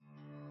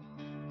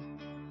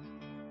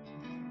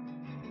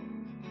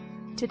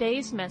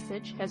Today's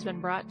message has been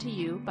brought to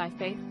you by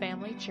Faith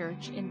Family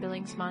Church in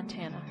Billings,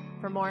 Montana.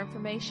 For more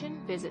information,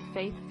 visit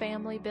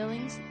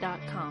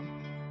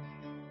faithfamilybillings.com.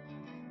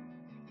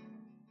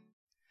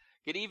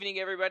 Good evening,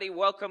 everybody.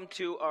 Welcome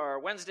to our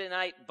Wednesday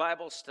night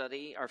Bible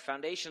study, our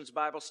Foundations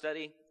Bible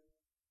study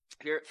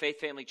here at Faith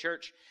Family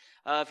Church.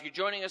 If you're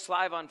joining us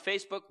live on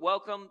Facebook,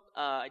 welcome.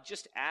 I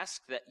just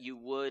ask that you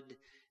would,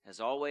 as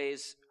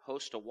always,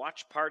 host a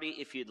watch party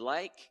if you'd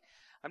like.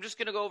 I'm just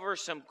going to go over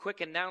some quick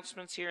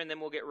announcements here, and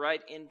then we'll get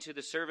right into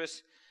the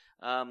service.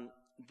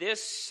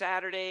 This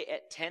Saturday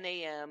at 10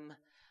 a.m.,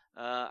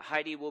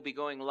 Heidi will be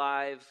going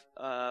live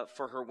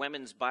for her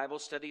women's Bible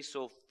study.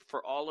 So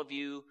for all of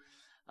you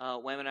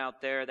women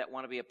out there that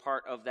want to be a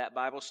part of that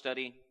Bible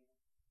study,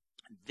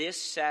 this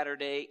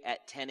Saturday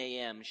at 10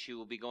 a.m., she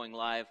will be going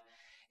live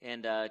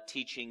and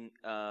teaching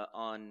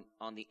on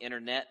the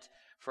internet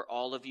for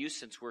all of you,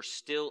 since we're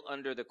still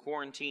under the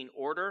quarantine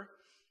order.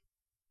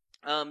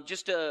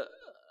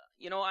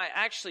 I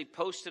actually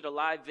posted a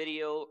live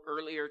video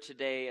earlier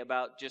today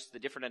about just the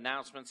different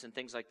announcements and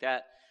things like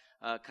that,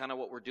 kind of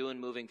what we're doing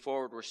moving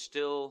forward. We're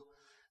still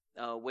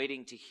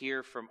waiting to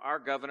hear from our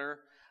governor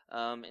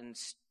and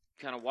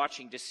kind of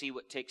watching to see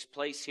what takes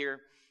place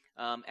here.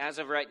 As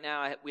of right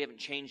now, we haven't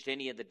changed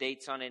any of the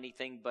dates on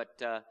anything,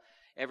 but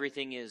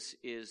everything is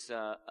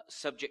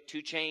subject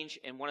to change.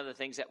 And one of the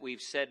things that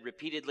we've said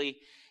repeatedly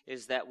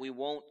is that we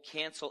won't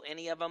cancel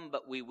any of them,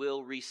 but we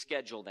will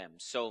reschedule them.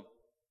 So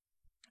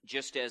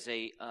just as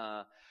a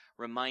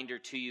reminder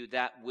to you,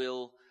 that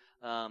will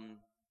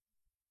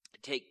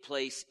take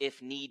place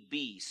if need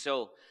be.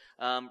 So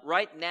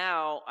right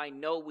now, I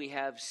know we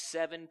have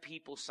 7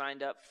 people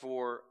signed up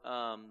for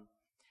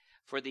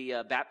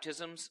the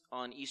baptisms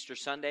on Easter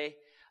Sunday.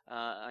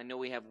 I know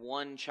we have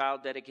 1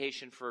 child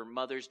dedication for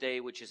Mother's Day,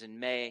 which is in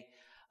May.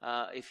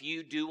 If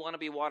you do want to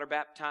be water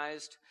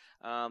baptized,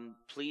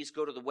 please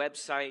go to the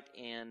website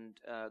and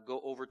go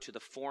over to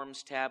the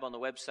Forms tab on the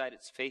website.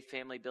 It's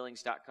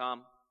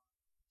faithfamilybillings.com.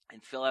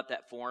 And fill out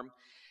that form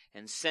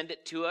and send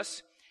it to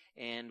us,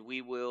 and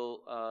we will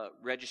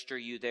register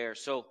you there.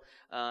 So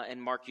and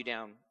mark you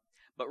down.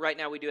 But right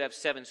now we do have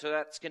 7, so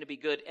that's going to be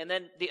good. And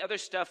then the other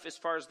stuff, as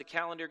far as the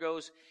calendar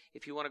goes,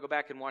 if you want to go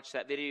back and watch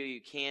that video, you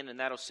can, and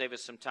that'll save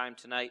us some time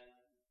tonight.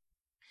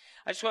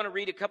 I just want to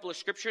read a couple of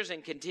scriptures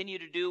and continue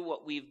to do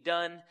what we've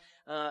done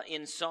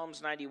in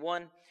Psalms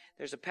 91.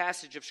 There's a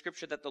passage of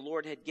scripture that the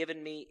Lord had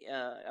given me.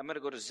 I'm going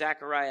to go to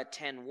Zechariah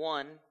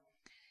 10:1,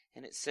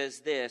 and it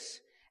says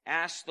this: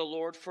 "Ask the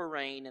Lord for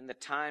rain in the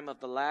time of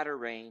the latter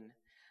rain.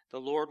 The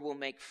Lord will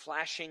make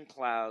flashing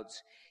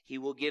clouds. He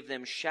will give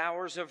them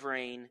showers of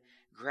rain,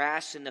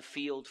 grass in the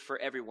field for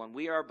everyone."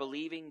 We are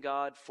believing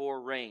God for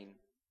rain.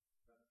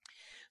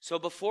 So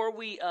before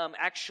we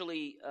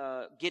actually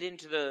get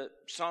into the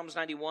Psalms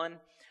 91,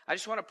 I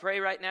just want to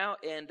pray right now,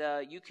 and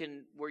you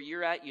can, where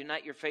you're at,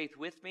 unite your faith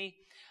with me.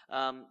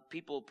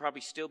 People will probably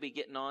still be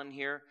getting on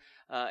here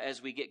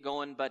as we get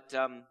going, but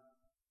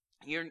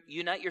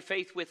unite your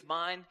faith with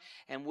mine,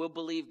 and we'll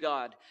believe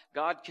God.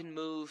 God can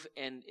move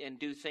and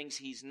do things.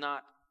 He's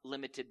not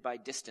limited by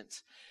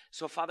distance.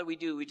 So, Father, we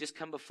just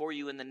come before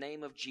you in the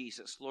name of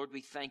Jesus. Lord,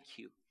 we thank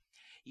you.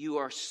 You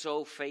are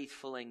so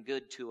faithful and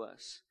good to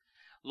us.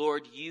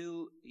 Lord,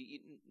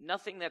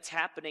 nothing that's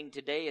happening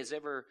today has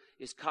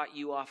caught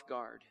you off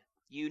guard.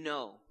 You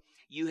know.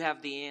 You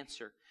have the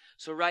answer.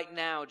 So right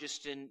now,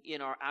 just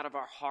out of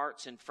our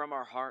hearts and from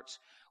our hearts,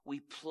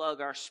 we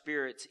plug our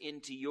spirits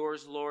into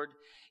yours, Lord.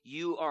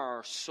 You are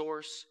our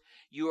source.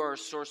 You are our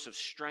source of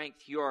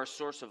strength. You are our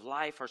source of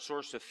life, our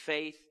source of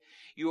faith.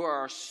 You are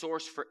our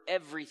source for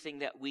everything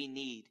that we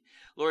need.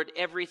 Lord,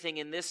 everything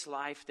in this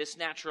life, this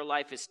natural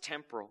life, is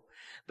temporal,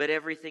 but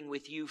everything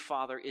with you,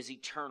 Father, is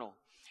eternal.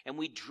 And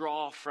we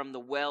draw from the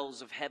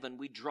wells of heaven.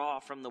 We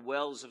draw from the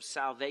wells of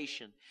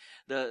salvation,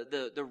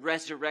 the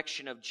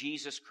resurrection of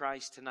Jesus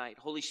Christ tonight.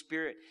 Holy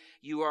Spirit,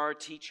 you are our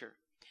teacher.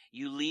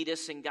 You lead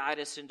us and guide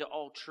us into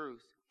all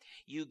truth.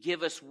 You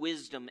give us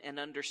wisdom and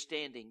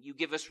understanding. You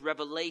give us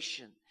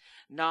revelation,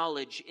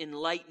 knowledge,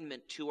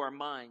 enlightenment to our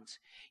minds.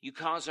 You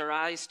cause our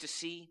eyes to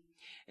see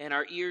and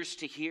our ears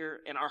to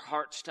hear and our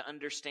hearts to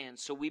understand.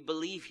 So we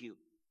believe you.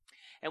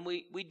 And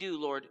we do,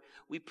 Lord,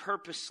 we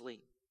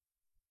purposely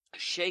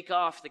shake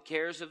off the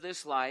cares of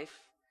this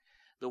life,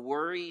 the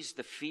worries,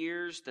 the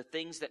fears, the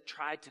things that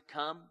try to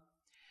come.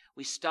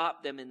 We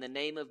stop them in the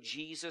name of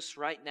Jesus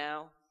right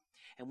now.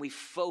 And we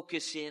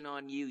focus in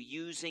on you,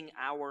 using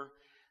our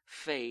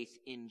faith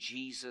in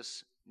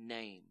Jesus'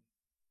 name.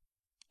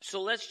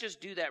 So let's just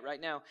do that right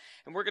now.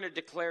 And we're going to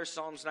declare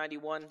Psalms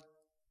 91.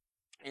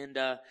 And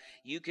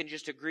you can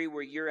just agree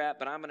where you're at,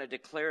 but I'm going to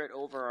declare it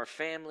over our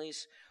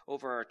families,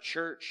 over our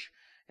church,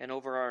 and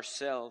over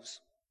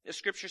ourselves. The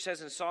scripture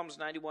says in Psalms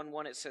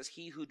 91:1, it says,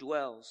 "He who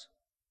dwells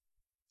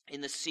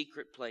in the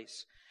secret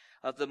place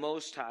of the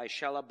Most High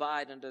shall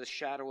abide under the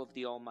shadow of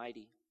the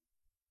Almighty."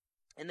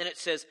 And then it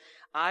says,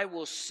 "I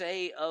will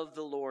say of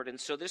the Lord." And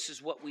so this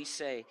is what we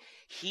say: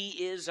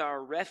 He is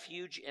our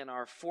refuge and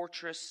our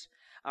fortress,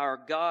 our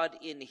God,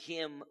 in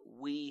him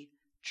we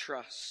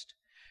trust.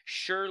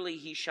 Surely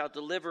he shall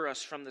deliver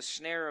us from the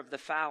snare of the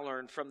fowler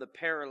and from the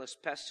perilous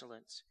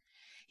pestilence.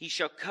 He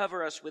shall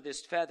cover us with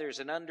his feathers,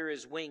 and under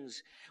his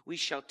wings we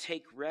shall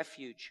take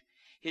refuge.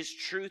 His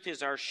truth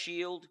is our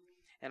shield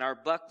and our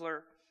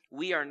buckler.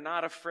 We are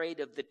not afraid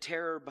of the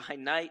terror by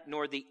night,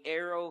 nor the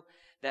arrow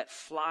that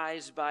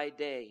flies by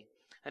day.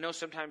 I know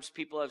sometimes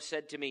people have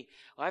said to me,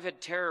 "Oh, I've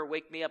had terror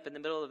wake me up in the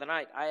middle of the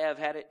night." I have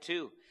had it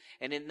too.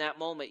 And in that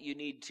moment, you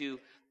need to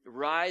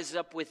rise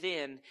up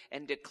within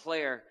and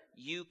declare,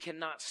 "You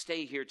cannot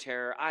stay here,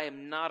 terror. I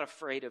am not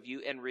afraid of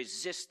you," and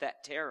resist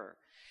that terror.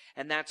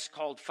 And that's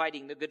called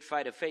fighting the good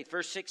fight of faith.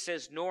 Verse 6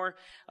 says, "Nor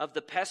of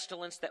the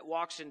pestilence that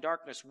walks in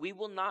darkness." We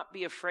will not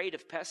be afraid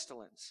of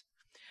pestilence.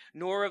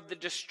 "Nor of the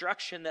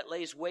destruction that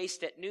lays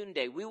waste at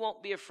noonday." We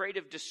won't be afraid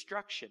of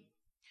destruction.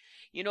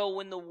 You know,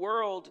 when the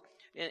world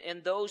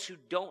and those who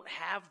don't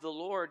have the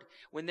Lord,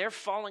 when they're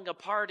falling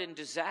apart in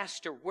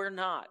disaster, we're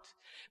not,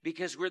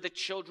 because we're the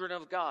children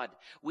of God.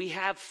 We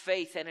have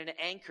faith and an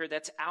anchor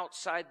that's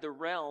outside the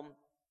realm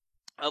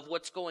of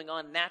what's going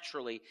on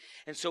naturally,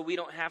 and so we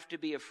don't have to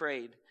be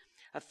afraid.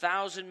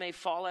 1,000 may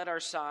fall at our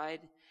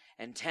side,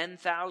 and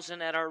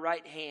 10,000 at our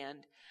right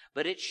hand,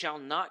 but it shall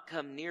not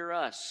come near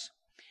us.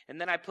 And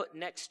then I put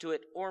next to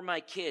it, "or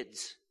my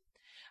kids."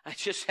 I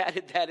just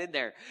added that in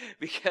there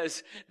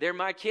because they're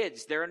my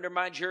kids. They're under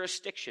my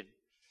jurisdiction.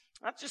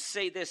 I'll just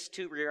say this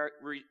too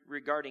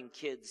regarding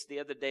kids. The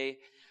other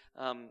day,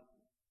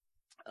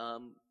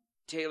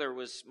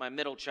 Taylor my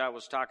middle child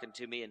was talking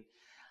to me,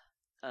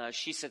 and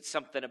she said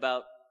something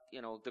about,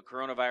 the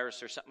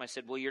coronavirus or something. I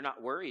said, "Well, you're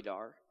not worried,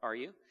 are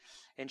you?"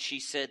 And she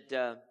said,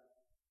 "No,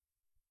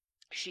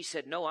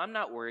 I'm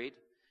not worried."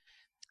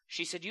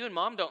 She said, "You and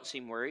Mom don't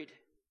seem worried."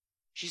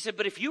 She said,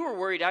 "But if you were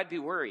worried, I'd be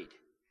worried."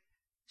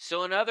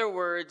 So in other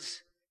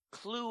words,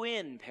 clue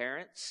in,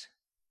 parents.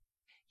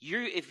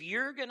 If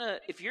you're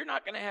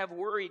not gonna have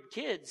worried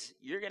kids,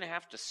 you're gonna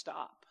have to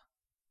stop.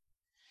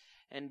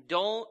 And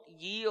don't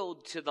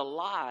yield to the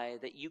lie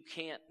that you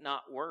can't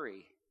not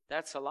worry.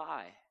 That's a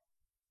lie.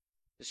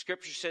 The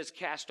scripture says,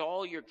 "Cast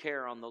all your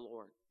care on the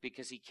Lord,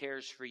 because he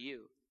cares for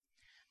you."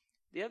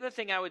 The other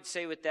thing I would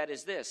say with that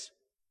is this: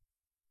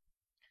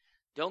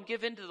 don't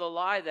give in to the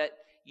lie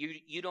that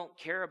you don't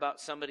care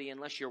about somebody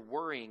unless you're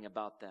worrying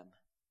about them.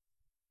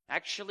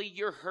 Actually,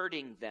 you're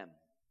hurting them,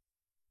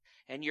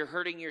 and you're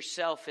hurting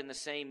yourself in the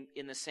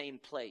same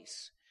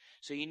place.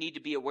 So you need to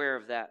be aware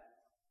of that,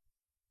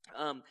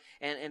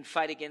 and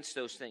fight against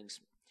those things.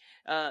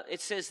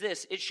 It says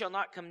this: "It shall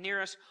not come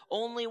near us.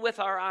 Only with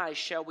our eyes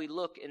shall we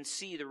look and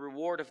see the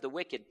reward of the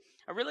wicked."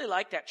 I really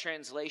like that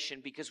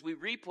translation because we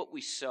reap what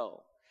we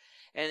sow.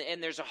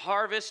 And there's a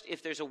harvest.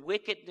 If there's a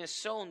wickedness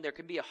sown, there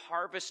can be a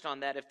harvest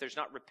on that if there's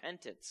not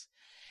repentance.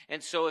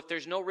 And so if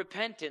there's no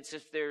repentance,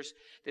 if there's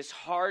this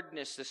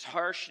hardness, this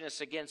harshness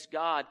against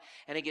God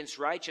and against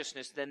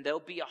righteousness, then there'll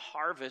be a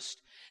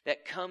harvest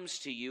that comes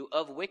to you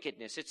of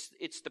wickedness.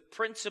 It's the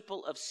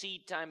principle of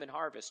seed time and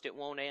harvest. It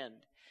won't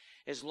end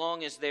as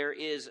long as there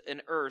is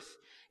an earth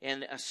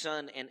and a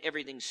sun and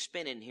everything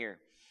spinning here.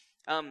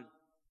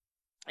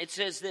 It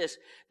says this: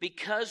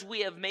 "Because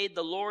we have made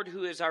the Lord,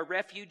 who is our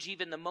refuge,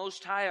 even the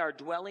Most High, our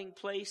dwelling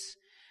place,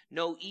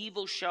 no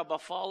evil shall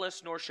befall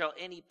us, nor shall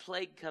any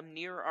plague come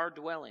near our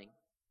dwelling.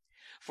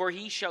 For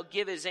he shall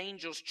give his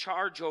angels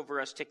charge over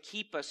us to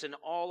keep us in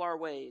all our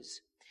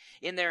ways.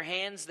 In their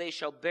hands they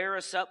shall bear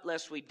us up,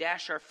 lest we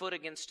dash our foot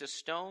against a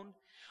stone.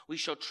 We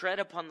shall tread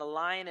upon the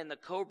lion and the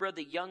cobra,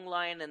 the young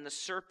lion and the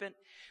serpent.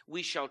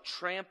 We shall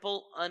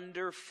trample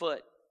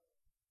underfoot."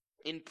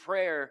 In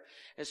prayer,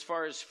 as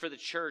far as for the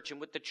church and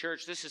with the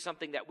church, this is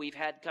something that we've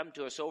had come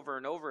to us over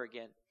and over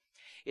again,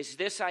 is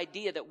this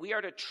idea that we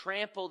are to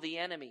trample the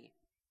enemy.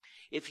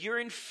 If you're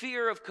in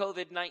fear of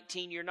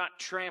COVID-19, you're not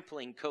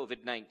trampling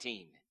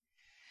COVID-19.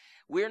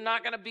 We're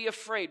not going to be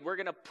afraid. We're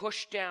going to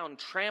push down,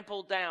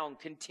 trample down,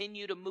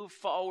 continue to move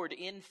forward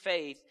in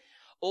faith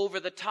over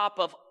the top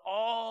of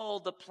all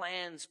the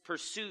plans,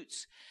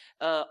 pursuits,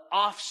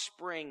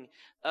 offspring,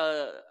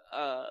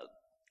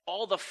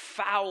 all the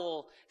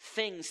foul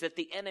things that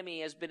the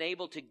enemy has been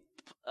able to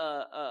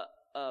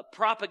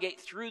propagate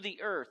through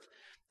the earth,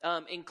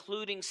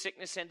 including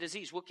sickness and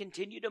disease. We'll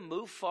continue to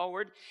move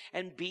forward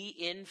and be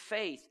in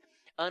faith,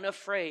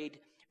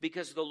 unafraid,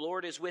 because the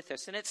Lord is with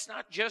us. And it's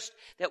not just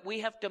that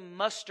we have to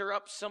muster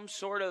up some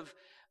sort of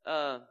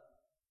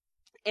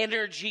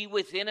energy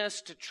within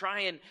us to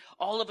try and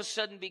all of a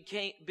sudden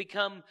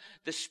become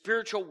the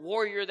spiritual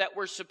warrior that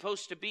we're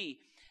supposed to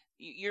be.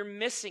 You're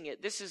missing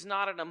it. This is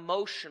not an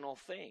emotional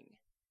thing.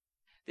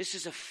 This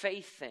is a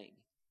faith thing.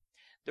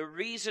 The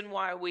reason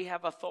why we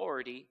have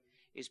authority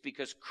is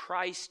because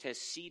Christ has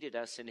seated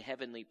us in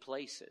heavenly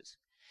places.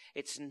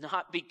 It's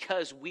not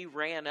because we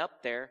ran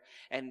up there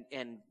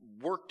and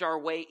worked our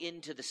way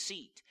into the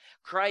seat.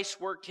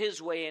 Christ worked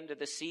his way into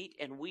the seat,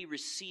 and we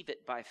receive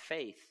it by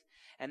faith.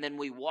 And then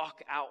we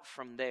walk out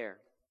from there.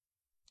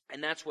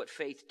 And that's what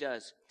faith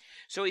does.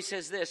 So he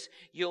says this: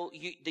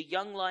 the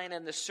young lion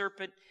and the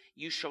serpent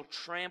you shall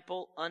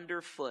trample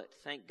underfoot.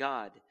 Thank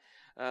God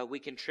we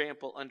can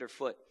trample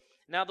underfoot.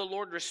 Now the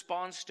Lord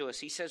responds to us.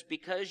 He says,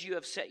 because you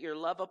have set your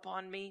love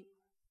upon me,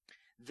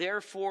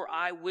 therefore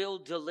I will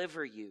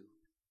deliver you.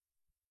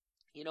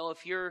 You know,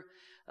 if you're,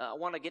 I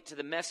want to get to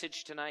the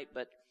message tonight,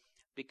 but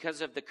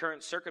because of the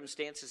current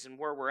circumstances and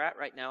where we're at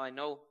right now, I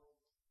know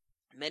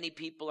many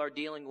people are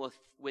dealing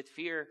with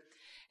fear.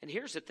 And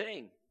here's the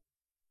thing.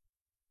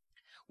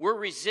 We're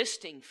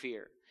resisting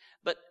fear.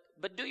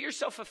 But do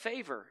yourself a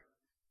favor.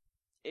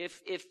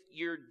 If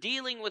you're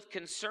dealing with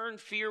concern,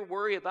 fear,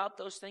 worry about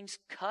those things,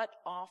 cut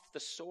off the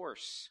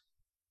source.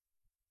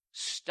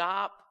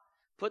 Stop.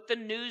 Put the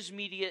news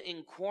media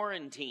in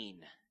quarantine.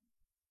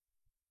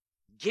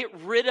 Get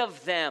rid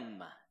of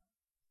them.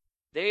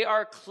 They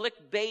are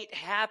clickbait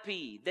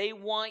happy. They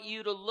want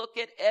you to look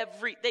at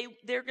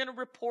they're going to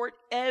report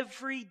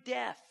every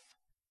death.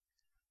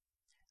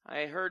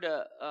 I heard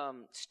a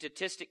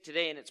statistic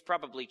today, and it's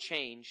probably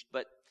changed,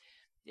 but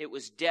it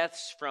was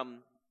deaths from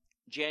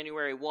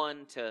January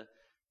 1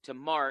 to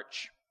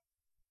March,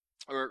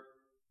 or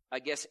I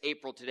guess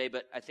April today,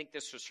 but I think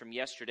this was from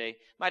yesterday.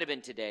 Might have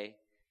been today,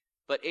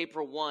 but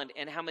April 1,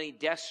 and how many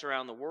deaths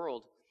around the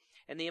world.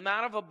 And the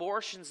amount of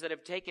abortions that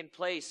have taken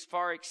place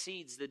far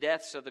exceeds the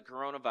deaths of the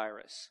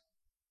coronavirus.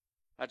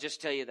 I'll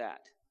just tell you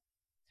that.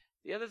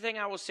 The other thing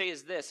I will say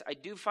is this. I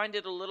do find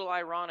it a little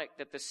ironic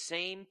that the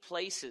same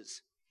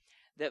places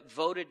that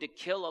voted to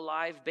kill a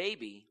live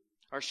baby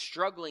are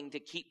struggling to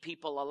keep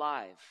people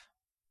alive.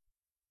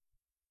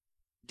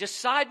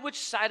 Decide which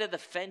side of the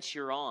fence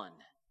you're on.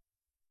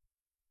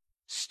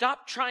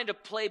 Stop trying to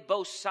play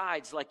both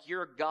sides like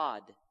you're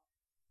God.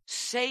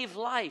 Save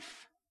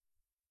life.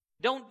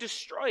 Don't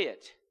destroy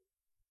it.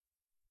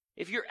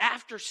 If you're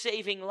after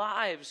saving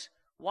lives,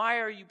 why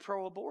are you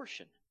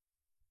pro-abortion?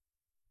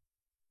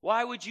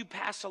 Why would you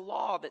pass a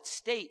law that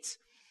states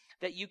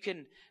that you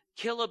can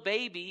kill a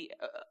baby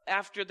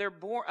after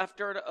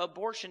an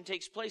abortion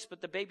takes place,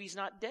 but the baby's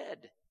not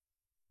dead?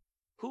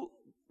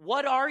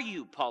 What are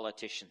you,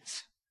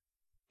 politicians,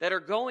 that are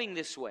going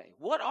this way?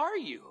 What are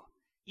you?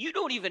 You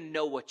don't even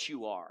know what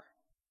you are.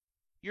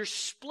 You're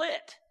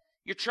split.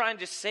 You're trying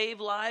to save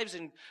lives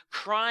and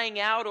crying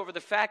out over the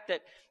fact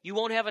that you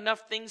won't have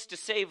enough things to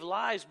save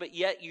lives, but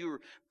yet you're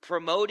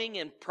promoting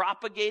and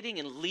propagating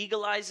and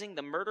legalizing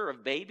the murder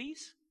of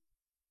babies?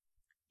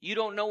 You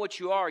don't know what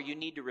you are. You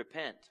need to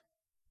repent.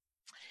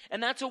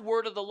 And that's a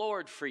word of the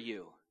Lord for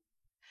you.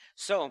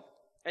 So,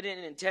 I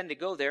didn't intend to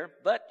go there,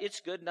 but it's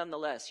good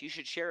nonetheless. You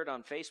should share it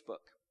on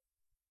Facebook.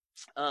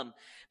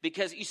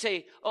 Because you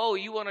say, oh,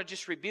 you want to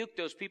just rebuke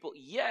those people?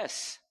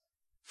 Yes,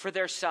 for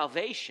their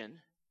salvation,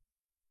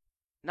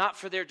 not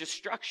for their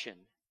destruction.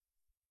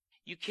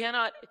 You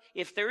cannot,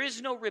 if there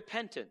is no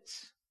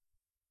repentance,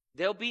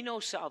 there'll be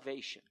no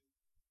salvation.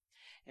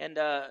 And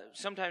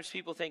sometimes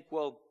people think,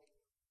 well,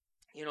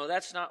 you know,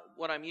 that's not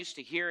what I'm used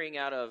to hearing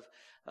out of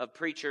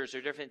preachers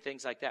or different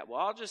things like that. Well,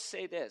 I'll just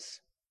say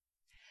this.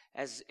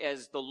 As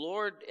the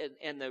Lord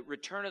and the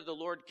return of the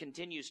Lord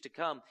continues to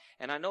come,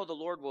 and I know the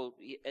Lord will,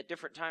 at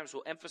different times,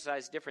 will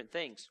emphasize different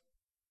things.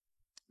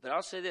 But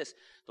I'll say this,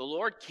 the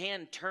Lord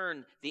can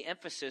turn the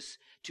emphasis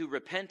to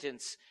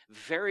repentance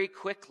very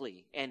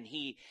quickly, and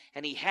He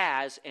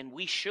has, and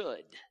we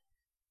should.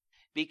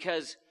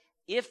 Because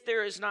if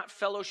there is not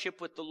fellowship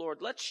with the Lord,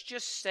 let's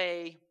just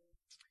say,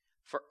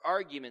 for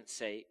argument's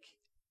sake,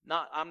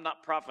 I'm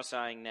not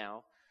prophesying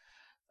now,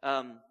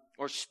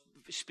 or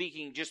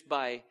speaking just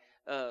by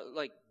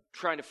like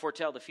trying to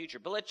foretell the future,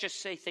 but let's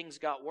just say things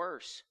got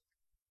worse.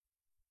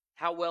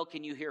 How well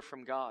can you hear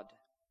from God?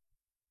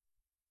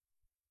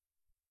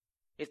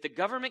 If the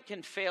government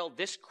can fail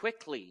this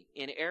quickly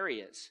in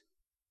areas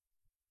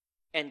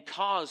and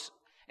cause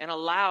and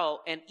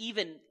allow and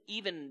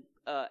even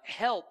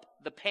help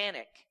the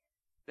panic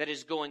that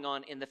is going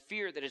on and the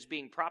fear that is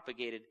being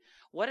propagated,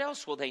 what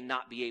else will they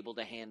not be able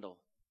to handle?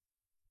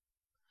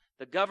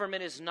 The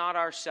government is not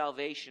our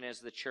salvation as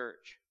the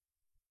church.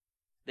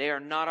 They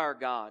are not our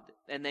God,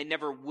 and they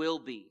never will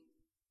be.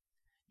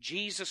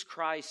 Jesus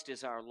Christ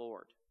is our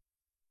Lord.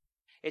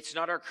 It's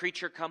not our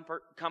creature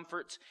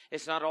comforts.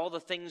 It's not all the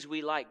things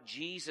we like.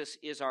 Jesus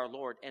is our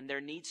Lord, and there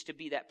needs to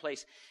be that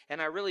place.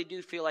 And I really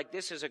do feel like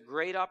this is a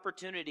great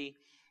opportunity,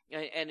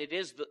 and it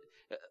is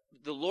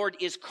the Lord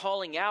is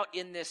calling out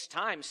in this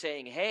time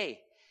saying, hey,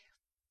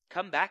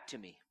 come back to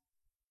me.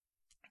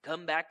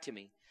 Come back to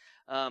me.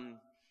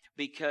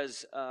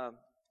 Because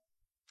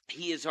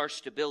He is our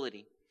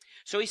stability.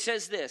 So He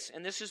says this,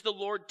 and this is the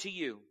Lord to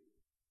you,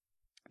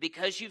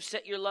 because you've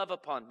set your love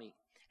upon me,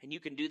 and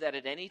you can do that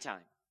at any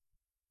time.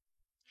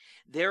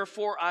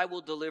 Therefore I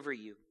will deliver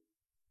you.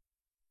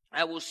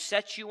 I will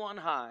set you on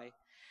high,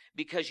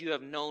 because you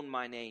have known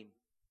my name.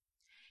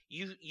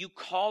 You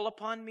call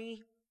upon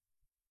me,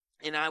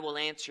 and I will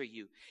answer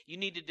you. You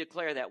need to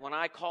declare that. When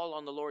I call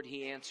on the Lord,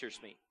 He answers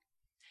me.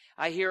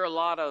 I hear a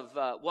lot of,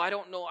 well, I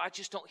don't know, I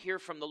just don't hear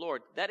from the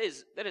Lord. That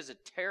is a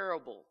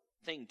terrible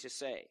thing to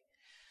say.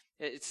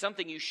 It's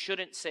something you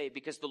shouldn't say,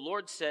 because the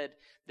Lord said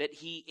that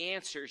He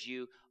answers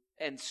you,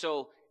 and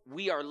so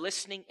we are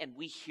listening and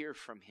we hear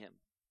from Him.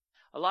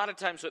 A lot of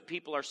times what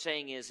people are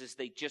saying is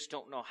they just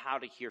don't know how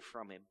to hear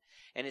from him.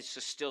 And it's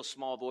a still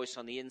small voice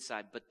on the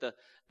inside. But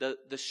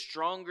the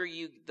stronger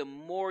the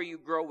more you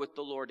grow with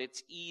the Lord,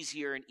 it's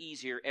easier and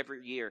easier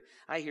every year.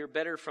 I hear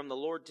better from the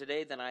Lord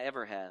today than I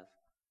ever have.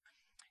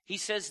 He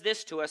says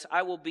this to us,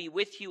 I will be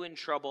with you in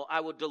trouble.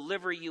 I will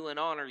deliver you and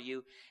honor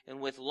you.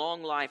 And with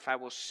long life I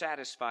will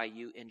satisfy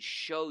you and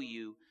show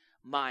you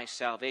my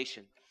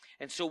salvation.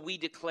 And so we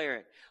declare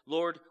it.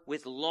 Lord,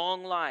 with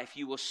long life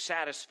you will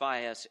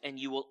satisfy us and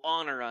you will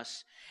honor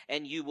us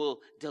and you will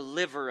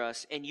deliver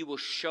us and you will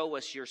show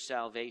us your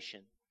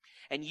salvation.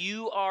 And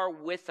you are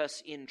with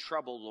us in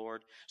trouble,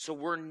 Lord. So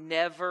we're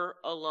never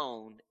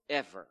alone,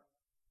 ever.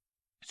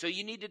 So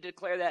you need to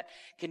declare that.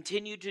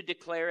 Continue to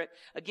declare it.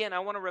 Again, I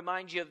want to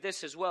remind you of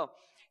this as well.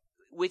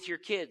 With your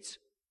kids.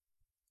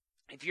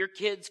 If your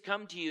kids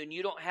come to you and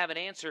you don't have an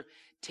answer,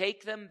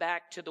 take them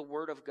back to the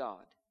Word of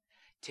God.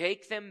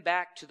 Take them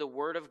back to the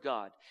Word of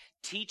God.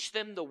 Teach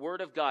them the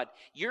Word of God.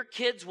 Your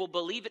kids will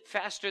believe it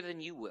faster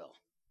than you will.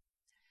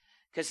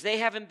 Because they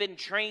haven't been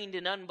trained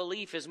in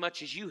unbelief as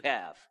much as you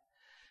have.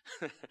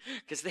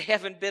 Because they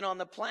haven't been on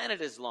the planet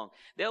as long.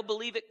 They'll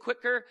believe it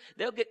quicker.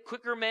 They'll get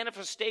quicker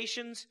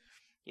manifestations.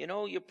 You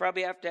know, you'll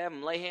probably have to have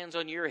them lay hands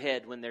on your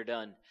head when they're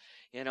done.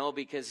 You know,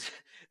 because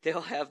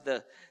they'll have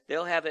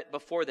it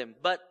before them.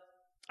 But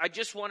I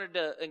just wanted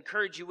to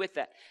encourage you with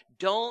that.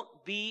 Don't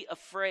be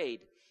afraid.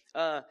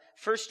 1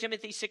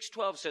 Timothy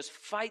 6:12 says,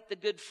 fight the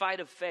good fight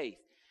of faith.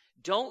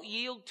 Don't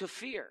yield to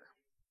fear.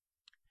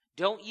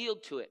 Don't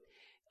yield to it.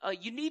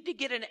 You need to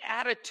get an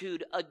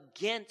attitude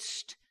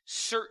against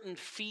certain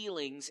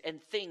feelings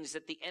and things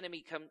that the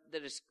enemy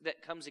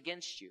that comes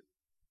against you.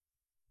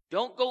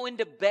 Don't go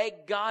into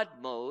beg God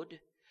mode.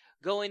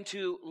 Go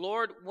into,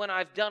 Lord, when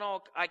I've done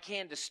all I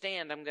can to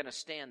stand, I'm going to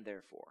stand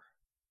therefore.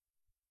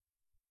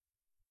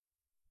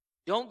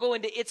 Don't go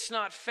into it's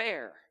not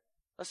fair.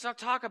 Let's not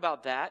talk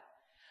about that.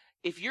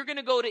 If you're going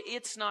to go to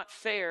it's not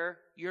fair,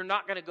 you're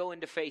not going to go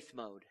into faith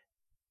mode.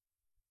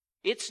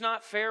 It's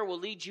not fair will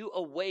lead you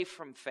away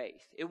from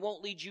faith. It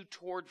won't lead you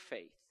toward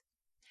faith.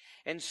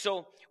 And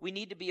so we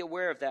need to be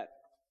aware of that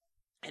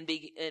and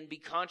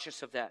be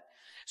conscious of that.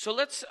 So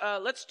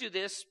let's do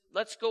this.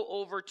 Let's go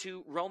over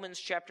to Romans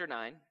chapter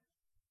 9.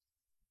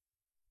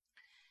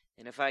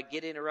 And if I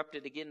get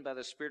interrupted again by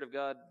the Spirit of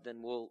God,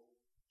 then we'll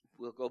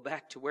go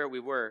back to where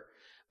we were.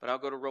 But I'll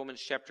go to Romans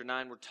chapter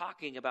 9. We're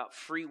talking about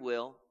free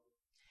will.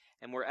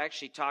 And we're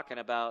actually talking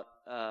about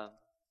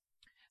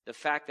the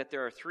fact that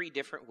there are 3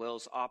 different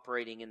wills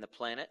operating in the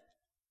planet.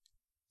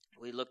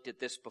 We looked at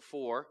this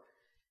before.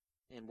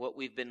 And what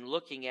we've been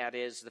looking at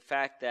is the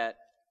fact that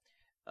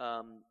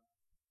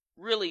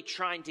really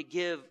trying to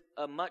give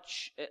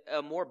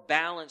a more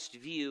balanced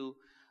view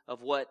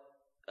of what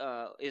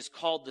is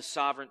called the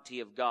sovereignty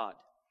of God.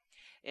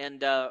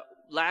 And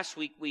last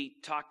week we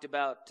talked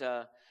about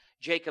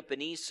Jacob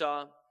and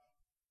Esau.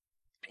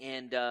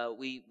 And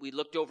we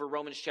looked over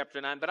Romans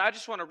chapter 9. But I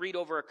just want to read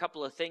over a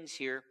couple of things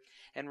here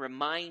and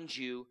remind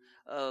you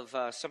of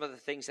some of the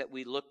things that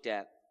we looked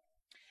at.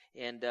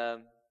 And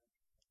then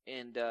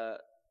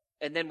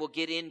we'll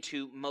get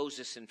into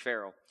Moses and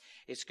Pharaoh.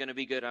 It's going to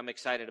be good. I'm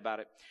excited about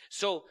it.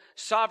 So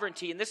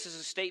sovereignty, and this is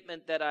a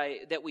statement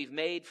that we've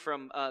made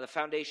from the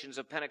foundations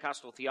of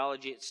Pentecostal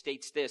theology. It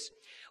states this: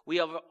 we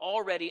have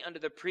already, under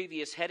the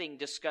previous heading,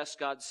 discussed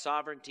God's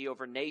sovereignty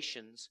over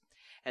nations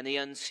and the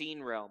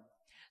unseen realm.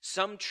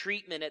 Some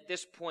treatment at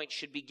this point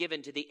should be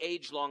given to the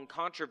age-long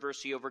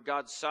controversy over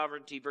God's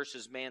sovereignty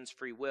versus man's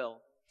free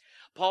will.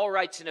 Paul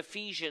writes in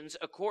Ephesians,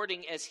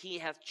 according as he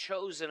hath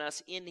chosen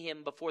us in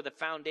him before the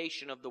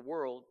foundation of the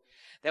world,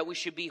 that we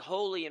should be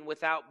holy and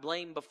without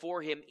blame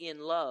before him in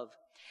love,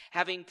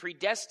 having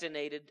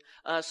predestinated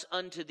us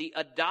unto the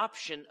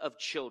adoption of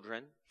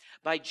children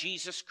by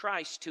Jesus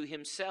Christ to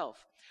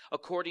himself,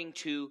 according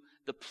to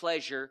the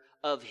pleasure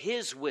of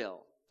his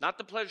will. Not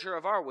the pleasure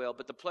of our will,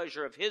 but the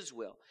pleasure of his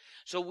will.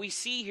 So we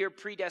see here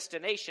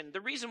predestination.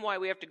 The reason why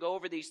we have to go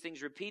over these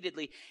things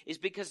repeatedly is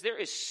because there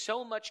is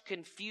so much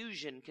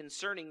confusion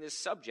concerning this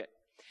subject.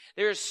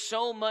 There is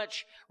so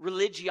much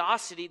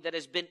religiosity that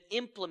has been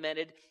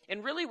implemented.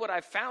 And really what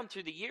I've found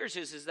through the years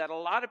is that a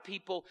lot of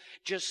people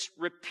just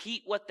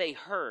repeat what they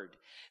heard.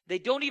 They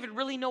don't even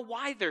really know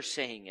why they're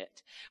saying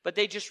it, but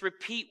they just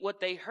repeat what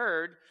they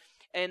heard.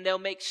 And they'll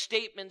make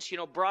statements,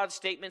 broad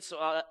statements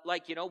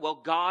like, well,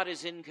 God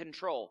is in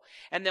control.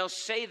 And they'll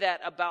say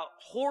that about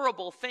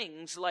horrible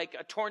things like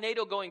a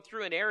tornado going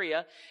through an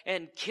area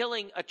and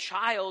killing a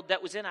child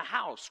that was in a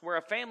house where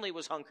a family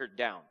was hunkered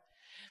down.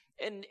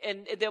 And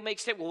they'll make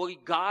statements, well,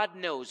 God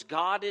knows,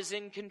 God is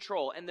in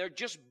control. And they're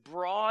just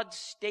broad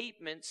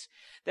statements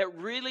that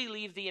really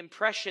leave the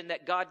impression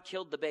that God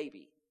killed the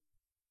baby,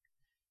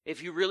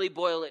 if you really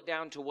boil it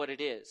down to what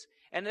it is.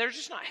 And they're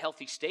just not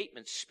healthy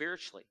statements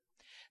spiritually.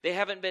 They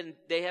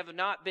have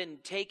not been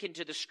taken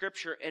to the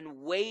Scripture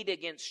and weighed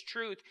against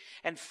truth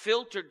and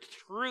filtered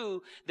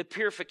through the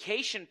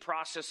purification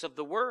process of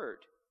the Word.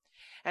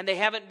 And they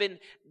haven't been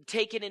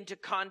taken into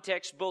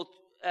context both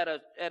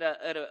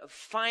a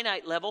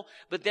finite level,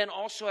 but then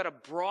also at a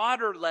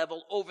broader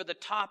level over the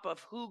top of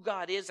who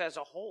God is as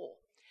a whole.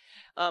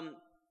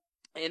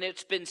 And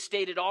it's been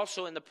stated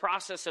also in the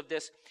process of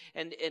this,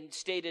 and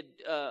stated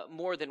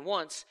more than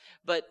once,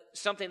 but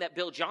something that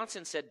Bill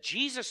Johnson said,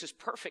 Jesus is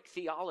perfect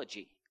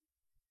theology.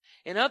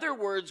 In other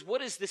words,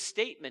 what is this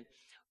statement?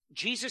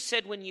 Jesus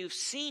said, when you've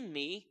seen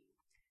me,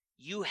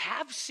 you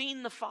have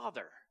seen the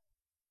Father.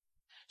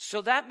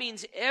 So that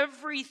means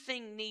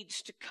everything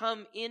needs to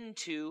come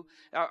into,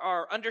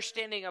 our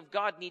understanding of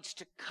God needs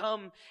to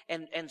come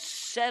and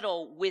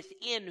settle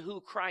within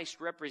who Christ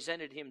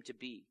represented him to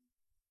be.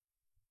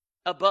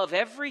 Above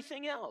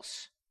everything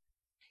else,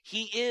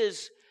 he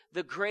is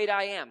the great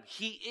I am.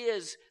 He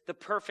is the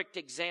perfect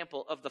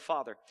example of the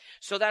Father.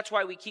 So that's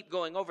why we keep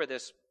going over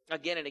this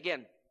again and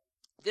again.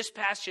 This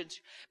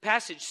passage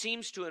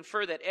seems to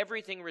infer that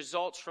everything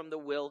results from the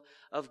will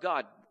of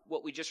God,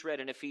 what we just read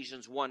in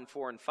Ephesians 1,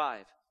 4, and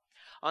 5.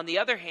 On the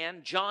other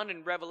hand, John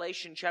in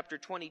Revelation chapter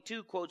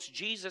 22 quotes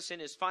Jesus in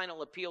his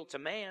final appeal to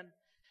man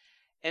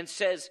and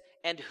says,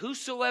 and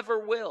whosoever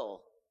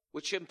will,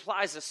 which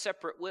implies a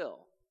separate will,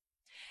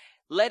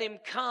 let him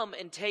come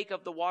and take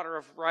of the water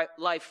of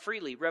life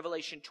freely.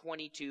 Revelation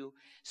 22,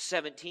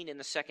 17 in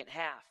the second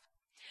half.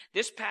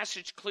 This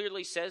passage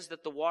clearly says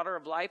that the water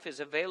of life is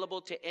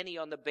available to any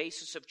on the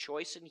basis of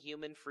choice and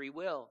human free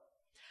will.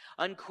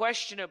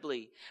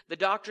 Unquestionably, the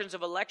doctrines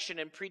of election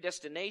and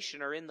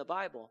predestination are in the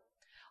Bible.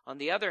 On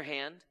the other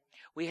hand,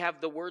 we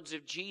have the words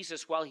of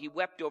Jesus while he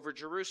wept over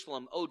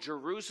Jerusalem. O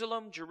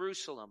Jerusalem,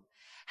 Jerusalem,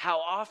 how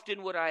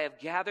often would I have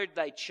gathered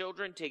thy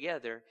children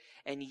together,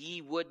 and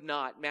ye would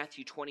not.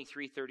 Matthew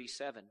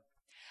 23:37.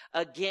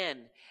 Again,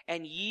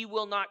 and ye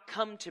will not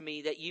come to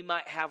me that ye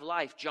might have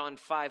life. John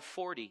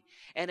 5:40.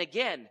 And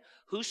again,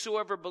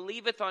 whosoever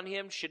believeth on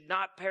him should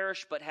not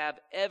perish, but have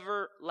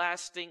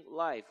everlasting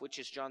life, which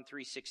is John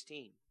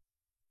 3:16.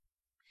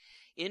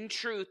 In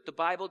truth, the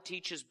Bible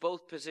teaches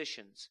both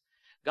positions.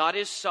 God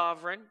is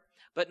sovereign,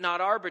 but not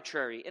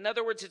arbitrary. In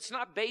other words, it's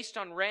not based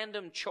on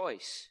random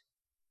choice.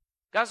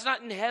 God's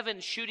not in heaven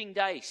shooting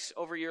dice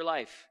over your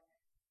life.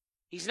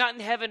 He's not in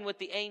heaven with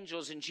the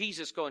angels and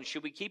Jesus going,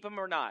 should we keep him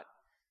or not?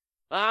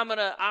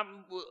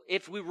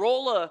 If we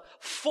roll a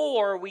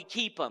 4, we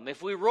keep him.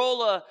 If we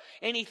roll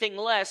anything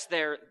less,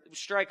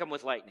 strike him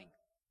with lightning.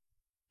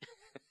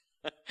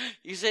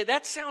 You say,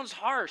 that sounds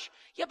harsh.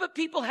 Yeah, but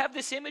people have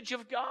this image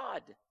of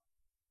God.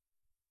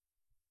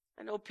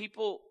 I know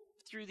people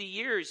through the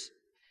years,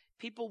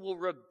 people will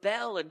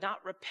rebel and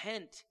not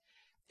repent,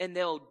 and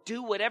they'll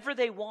do whatever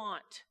they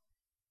want,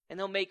 and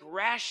they'll make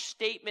rash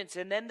statements,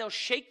 and then they'll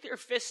shake their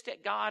fist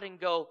at God and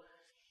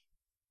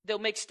they'll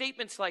make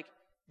statements like,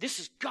 this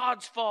is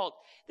God's fault.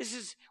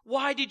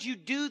 Why did you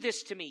do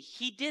this to me?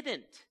 He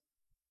didn't.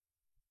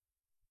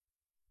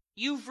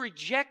 You've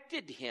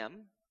rejected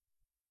him,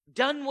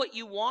 done what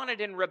you wanted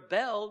and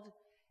rebelled,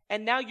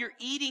 and now you're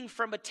eating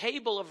from a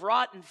table of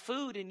rotten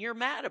food and you're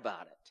mad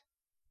about it.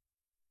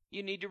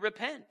 You need to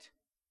repent.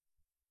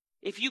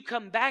 If you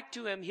come back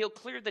to him, he'll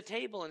clear the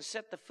table and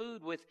set the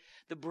food with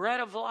the bread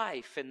of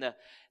life and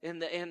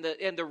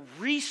the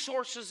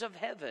resources of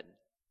heaven.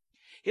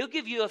 He'll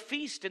give you a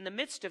feast in the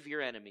midst of your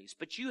enemies,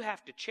 but you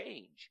have to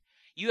change.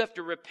 You have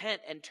to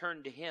repent and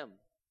turn to him.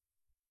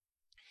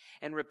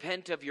 And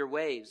repent of your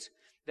ways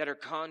that are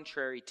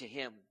contrary to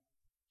him.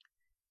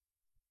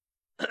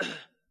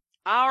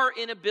 Our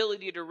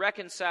inability to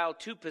reconcile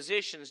two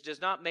positions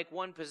does not make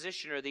one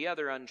position or the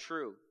other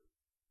untrue.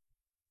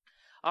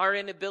 Our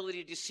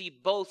inability to see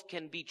both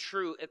can be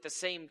true at the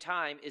same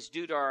time is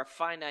due to our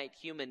finite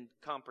human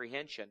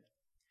comprehension.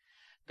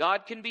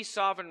 God can be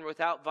sovereign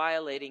without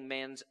violating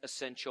man's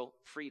essential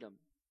freedom.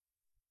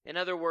 In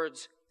other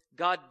words,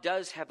 God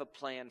does have a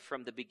plan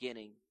from the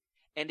beginning,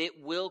 and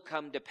it will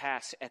come to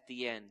pass at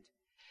the end.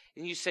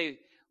 And you say,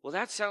 well,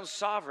 that sounds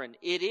sovereign.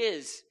 It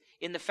is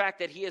in the fact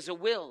that he has a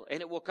will,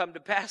 and it will come to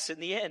pass in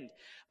the end.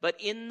 But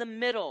in the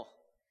middle,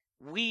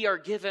 we are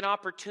given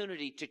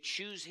opportunity to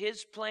choose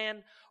his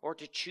plan or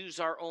to choose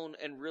our own,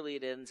 and really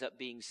it ends up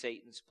being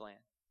Satan's plan.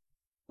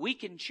 We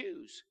can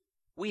choose.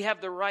 We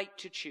have the right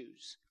to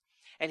choose.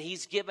 And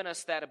he's given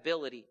us that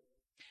ability.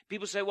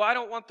 People say, well, I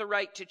don't want the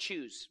right to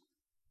choose.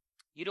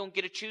 You don't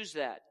get to choose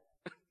that.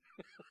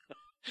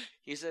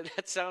 He said,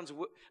 that sounds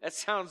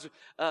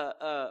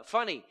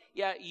funny.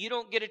 Yeah, you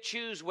don't get to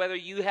choose whether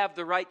you have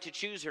the right to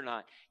choose or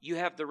not. You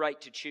have the right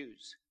to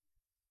choose.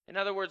 In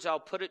other words, I'll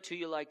put it to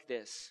you like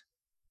this.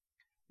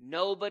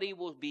 Nobody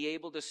will be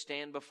able to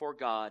stand before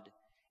God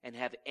and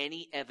have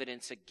any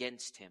evidence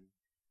against him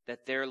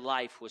that their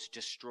life was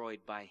destroyed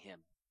by him.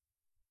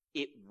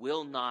 It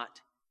will not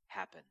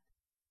happen.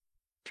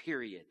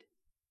 Period.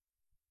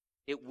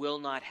 It will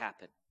not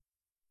happen.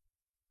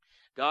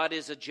 God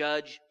is a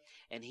judge,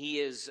 and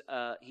he's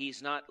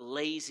not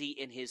lazy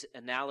in his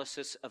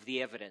analysis of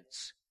the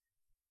evidence.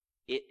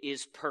 It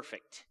is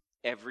perfect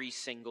every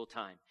single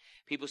time.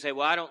 People say,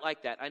 well, I don't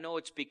like that. I know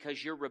it's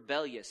because you're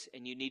rebellious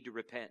and you need to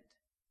repent.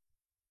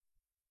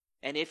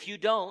 And if you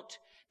don't,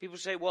 people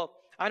say, well,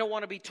 I don't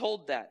want to be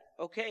told that.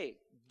 Okay,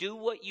 do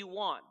what you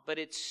want, but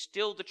it's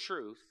still the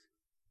truth.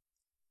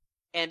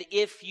 And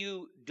if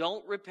you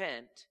don't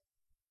repent,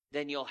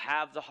 then you'll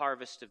have the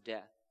harvest of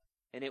death.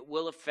 And it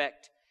will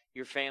affect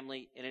your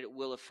family, and it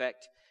will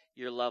affect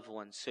your loved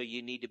ones. So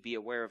you need to be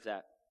aware of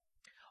that.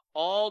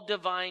 All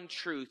divine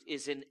truth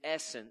is in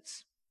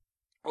essence,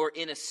 or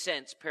in a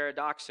sense,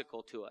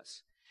 paradoxical to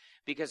us,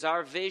 because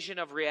our vision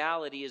of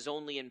reality is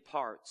only in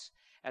parts,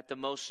 at the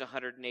most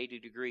 180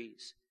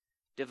 degrees.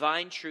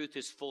 Divine truth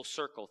is full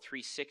circle,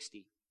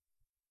 360.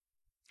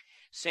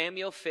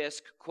 Samuel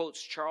Fisk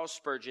quotes Charles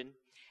Spurgeon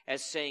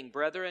as saying,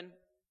 "Brethren,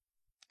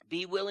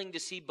 be willing to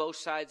see both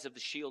sides of the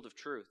shield of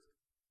truth.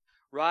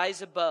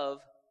 Rise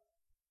above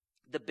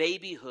the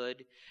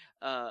babyhood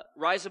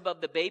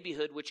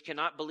which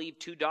cannot believe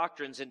two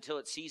doctrines until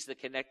it sees the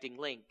connecting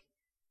link.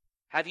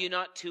 Have you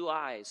not two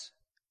eyes?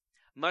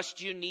 Must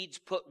you needs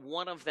put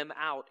one of them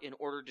out in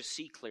order to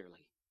see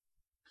clearly?"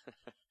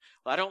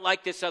 Well, I don't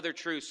like this other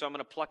truth, so I'm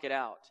going to pluck it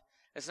out.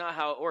 That's not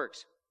how it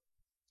works.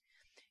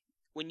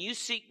 When you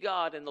seek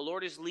God and the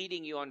Lord is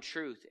leading you on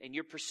truth and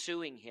you're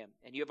pursuing Him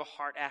and you have a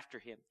heart after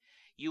Him,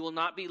 you will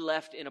not be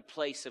left in a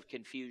place of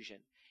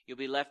confusion. You'll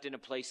be left in a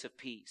place of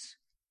peace.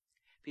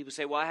 People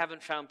say, "Well, I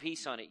haven't found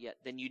peace on it yet."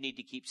 Then you need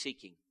to keep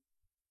seeking.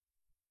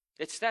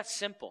 It's that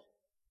simple.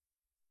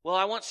 "Well,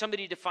 I want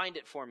somebody to find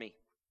it for me."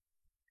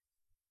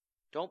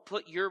 Don't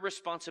put your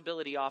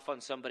responsibility off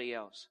on somebody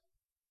else.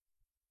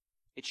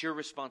 It's your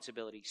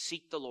responsibility.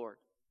 Seek the Lord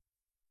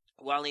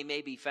while He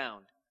may be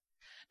found.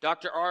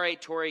 Dr. R.A.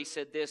 Torrey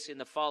said this in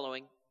the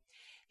following.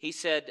 He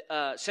said,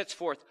 sets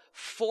forth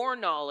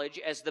foreknowledge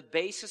as the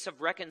basis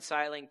of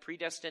reconciling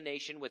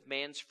predestination with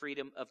man's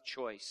freedom of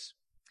choice.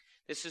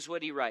 This is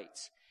what he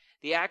writes.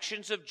 "The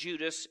actions of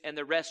Judas and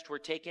the rest were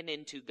taken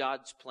into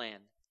God's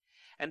plan,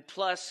 and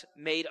thus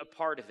made a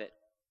part of it.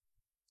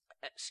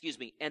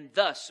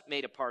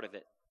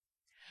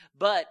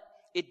 But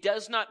it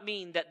does not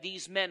mean that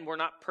these men were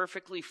not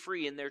perfectly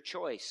free in their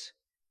choice.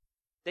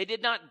 They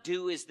did not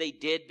do as they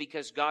did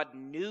because God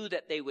knew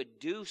that they would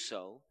do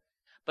so,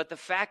 but the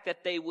fact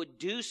that they would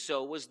do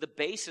so was the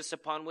basis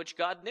upon which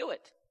God knew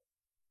it.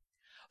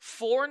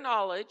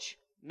 Foreknowledge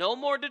no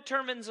more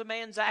determines a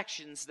man's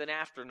actions than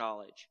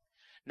afterknowledge.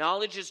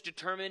 Knowledge is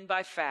determined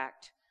by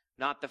fact,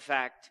 not the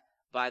fact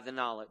by the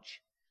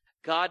knowledge.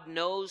 God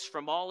knows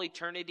from all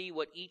eternity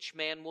what each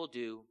man will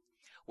do,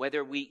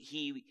 whether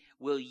he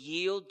will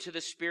yield to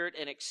the Spirit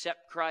and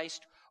accept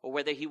Christ, or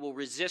whether he will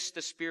resist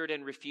the Spirit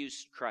and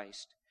refuse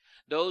Christ.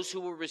 Those who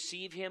will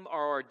receive Him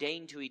are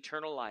ordained to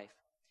eternal life.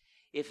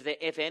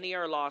 If any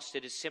are lost,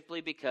 it is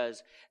simply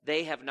because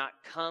they have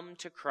not come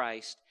to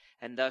Christ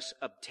and thus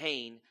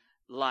obtain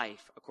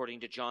life,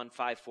 according to John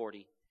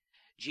 5:40.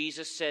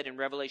 Jesus said in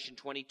Revelation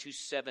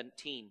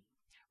 22:17,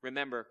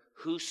 remember,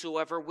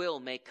 whosoever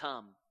will may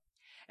come,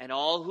 and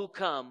all who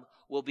come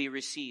will be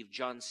received,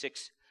 John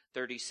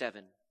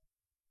 6:37.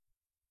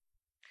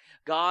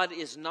 God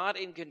is not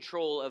in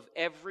control of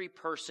every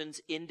person's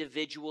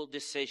individual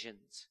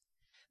decisions.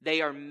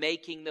 They are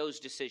making those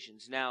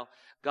decisions. Now,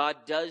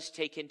 God does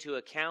take into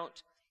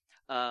account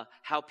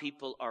how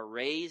people are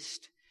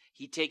raised.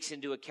 He takes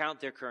into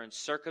account their current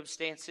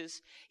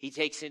circumstances. He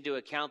takes into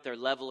account their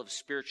level of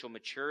spiritual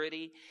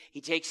maturity. He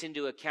takes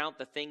into account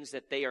the things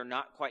that they are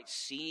not quite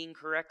seeing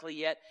correctly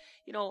yet.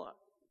 You know,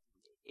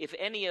 if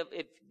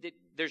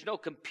there's no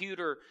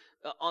computer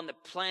on the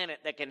planet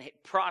that can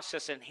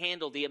process and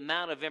handle the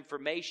amount of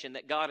information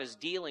that God is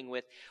dealing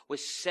with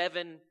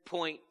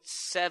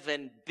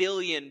 7.7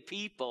 billion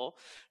people,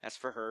 that's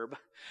for Herb,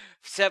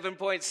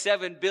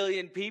 7.7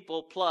 billion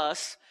people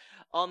plus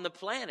on the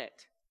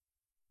planet.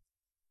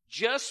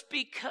 Just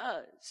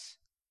because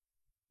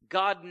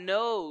God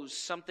knows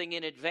something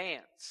in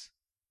advance,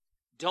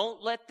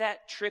 don't let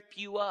that trip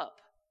you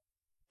up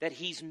that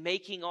He's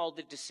making all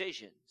the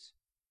decisions.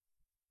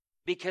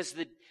 Because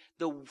the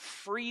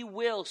free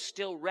will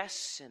still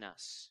rests in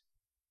us.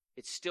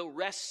 It still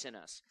rests in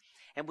us.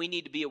 And we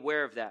need to be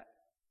aware of that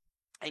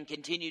and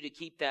continue to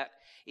keep that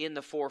in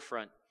the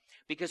forefront.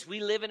 Because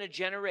we live in a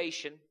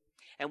generation,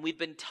 and we've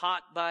been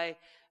taught by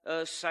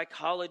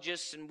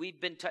psychologists, and we've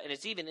been taught, and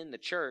it's even in the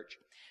church,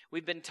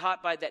 we've been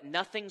taught by that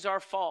nothing's our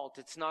fault.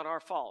 It's not our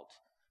fault.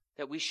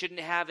 That we shouldn't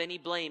have any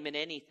blame in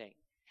anything.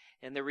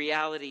 And the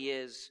reality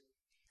is,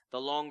 the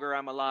longer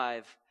I'm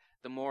alive,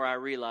 the more I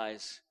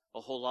realize a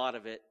whole lot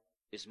of it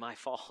is my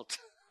fault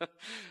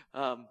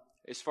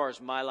as far as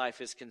my life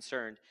is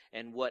concerned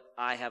and what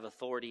I have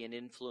authority and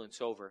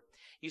influence over.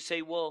 You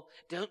say, well,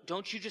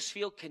 don't you just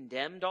feel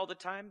condemned all the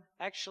time?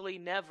 Actually,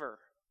 never.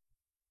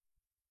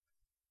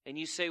 And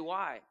you say,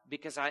 why?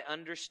 Because I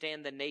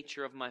understand the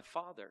nature of my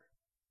Father.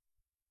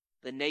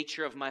 The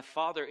nature of my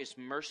Father is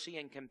mercy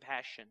and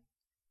compassion.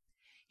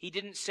 He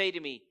didn't say to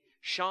me,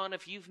 Sean,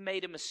 if you've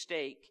made a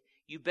mistake,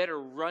 you better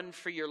run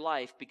for your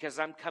life because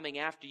I'm coming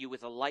after you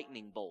with a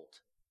lightning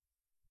bolt.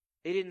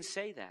 He didn't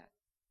say that.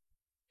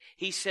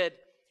 He said,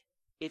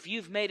 if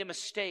you've made a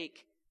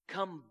mistake,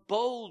 come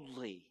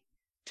boldly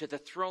to the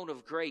throne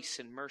of grace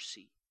and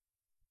mercy.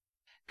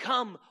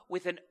 Come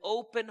with an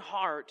open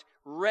heart,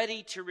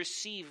 ready to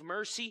receive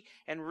mercy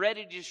and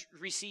ready to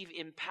receive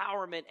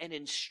empowerment and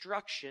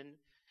instruction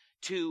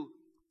to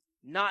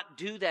not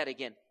do that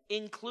again.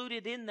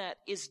 Included in that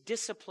is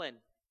discipline.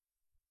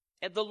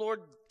 And the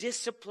Lord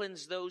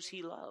disciplines those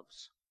He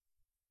loves.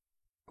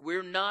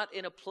 We're not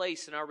in a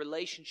place in our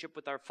relationship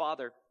with our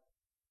Father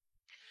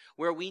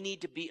where we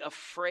need to be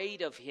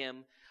afraid of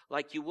Him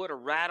like you would a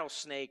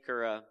rattlesnake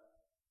or a,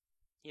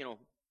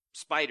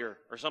 spider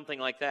or something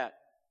like that.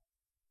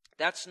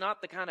 That's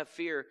not the kind of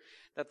fear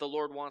that the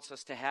Lord wants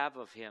us to have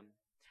of Him.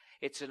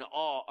 It's an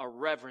awe, a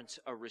reverence,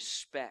 a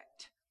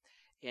respect,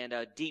 and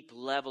a deep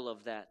level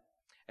of that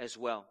as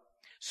well.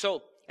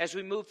 So, as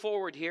we move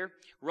forward here,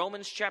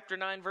 Romans chapter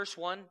 9, verse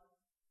 1,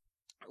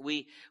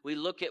 we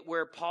look at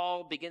where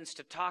Paul begins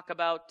to talk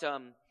about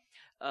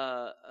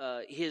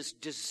his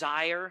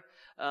desire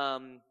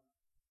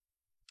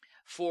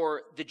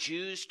for the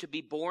Jews to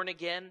be born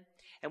again.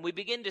 And we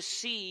begin to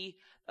see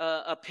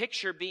a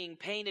picture being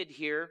painted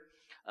here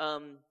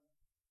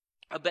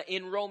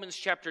in Romans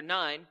chapter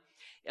 9.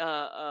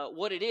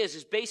 What it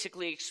is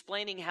basically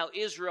explaining how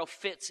Israel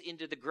fits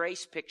into the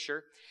grace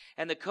picture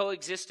and the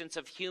coexistence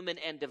of human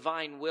and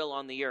divine will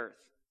on the earth.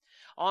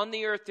 On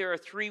the earth, there are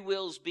three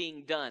wills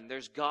being done.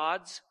 There's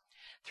God's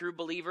through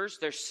believers.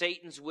 There's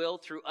Satan's will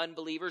through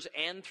unbelievers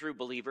and through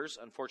believers,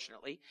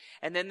 unfortunately.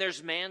 And then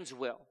there's man's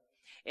will.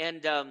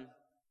 And,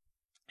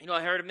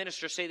 I heard a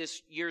minister say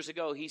this years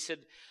ago. He said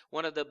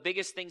one of the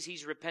biggest things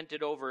he's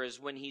repented over is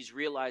when he's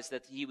realized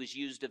that he was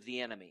used of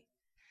the enemy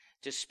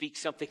to speak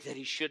something that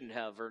he shouldn't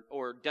have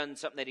or done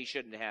something that he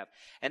shouldn't have.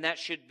 And that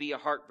should be a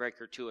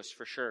heartbreaker to us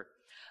for sure.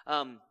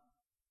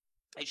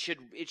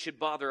 It should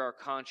bother our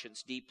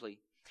conscience deeply.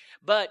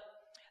 But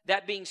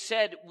that being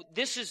said,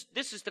 this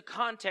is the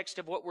context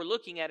of what we're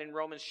looking at in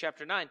Romans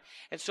chapter 9.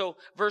 And so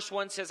verse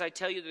 1 says, I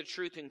tell you the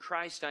truth in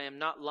Christ, I am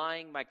not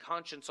lying, my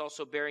conscience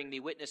also bearing me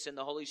witness in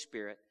the Holy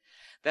Spirit,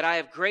 that I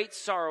have great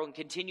sorrow and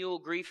continual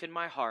grief in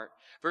my heart.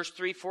 Verse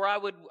 3, for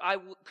I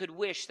could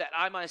wish that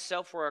I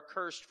myself were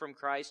accursed from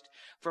Christ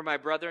for my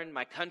brethren,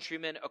 my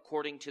countrymen,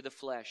 according to the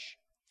flesh.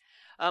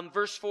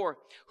 Verse 4,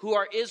 who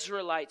are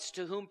Israelites,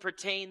 to whom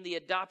pertain the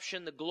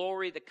adoption, the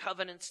glory, the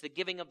covenants, the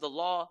giving of the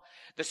law,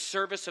 the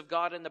service of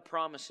God and the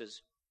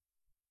promises.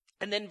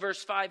 And then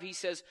verse 5, he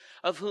says,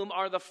 of whom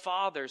are the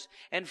fathers,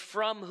 and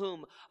from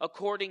whom,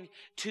 according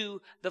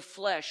to the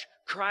flesh,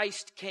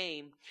 Christ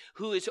came,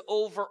 who is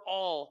over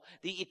all,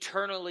 the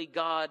eternally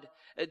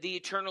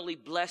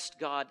blessed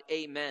God.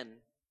 Amen.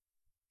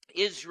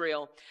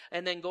 Israel,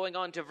 and then going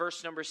on to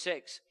verse number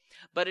 6.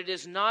 But it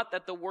is not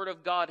that the word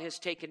of God has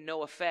taken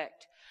no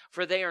effect,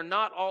 for they are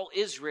not all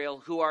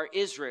Israel who are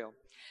Israel.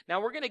 Now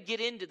we're going to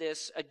get into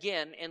this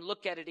again and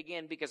look at it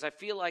again because I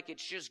feel like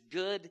it's just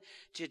good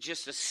to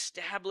just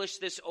establish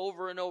this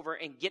over and over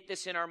and get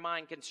this in our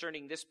mind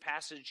concerning this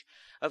passage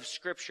of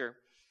Scripture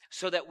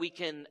so that we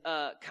can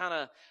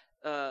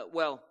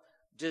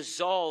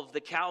dissolve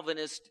the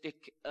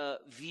Calvinistic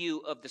view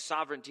of the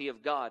sovereignty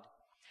of God.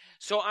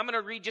 So I'm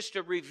going to read just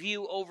a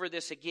review over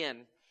this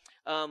again.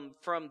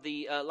 From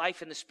the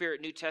Life in the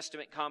Spirit New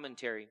Testament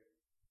commentary.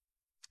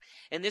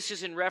 And this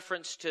is in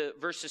reference to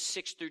verses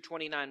 6 through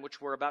 29,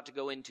 which we're about to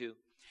go into.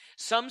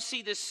 Some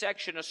see this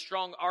section a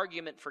strong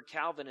argument for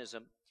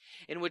Calvinism,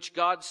 in which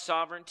God's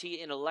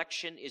sovereignty in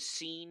election is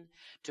seen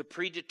to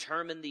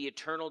predetermine the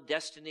eternal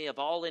destiny of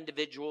all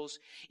individuals,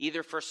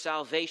 either for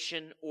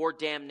salvation or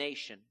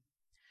damnation.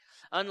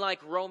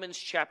 Unlike Romans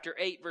chapter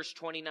 8, verse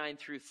 29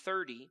 through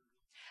 30,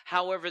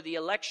 however, the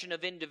election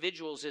of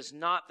individuals is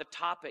not the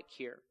topic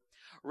here.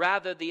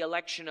 Rather, the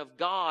election of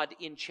God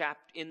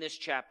in this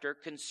chapter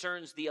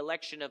concerns the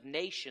election of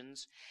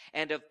nations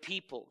and of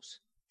peoples.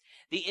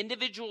 The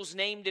individuals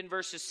named in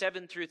verses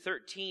 7 through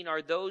 13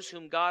 are those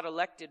whom God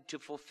elected to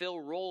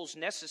fulfill roles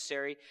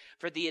necessary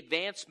for the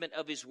advancement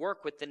of His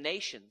work with the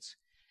nations.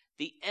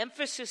 The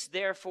emphasis,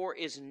 therefore,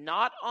 is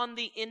not on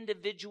the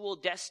individual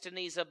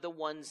destinies of the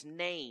ones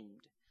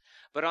named,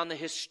 but on the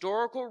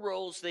historical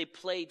roles they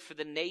played for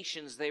the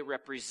nations they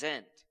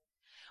represent.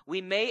 We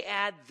may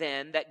add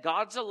then that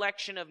God's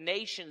election of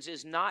nations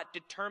is not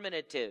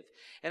determinative.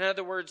 In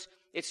other words,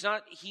 He's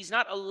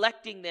not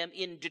electing them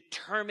in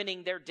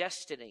determining their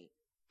destiny.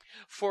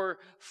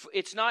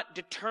 It's not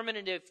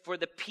determinative for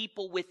the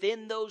people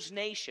within those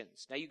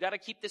nations. Now, you've got to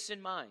keep this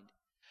in mind.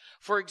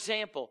 For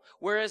example,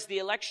 whereas the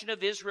election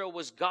of Israel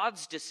was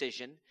God's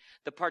decision,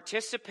 the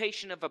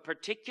participation of a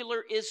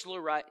particular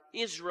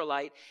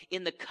Israelite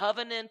in the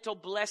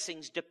covenantal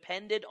blessings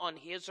depended on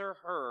his or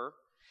her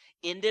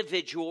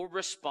individual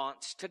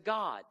response to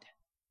God.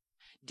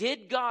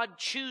 Did God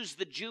choose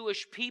the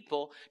Jewish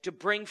people to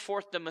bring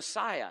forth the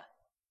Messiah?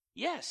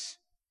 Yes.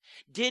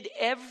 Did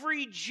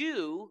every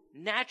Jew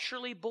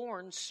naturally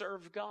born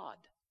serve God?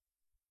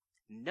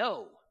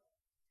 No.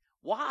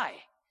 Why?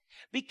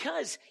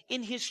 Because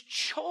in His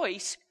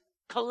choice,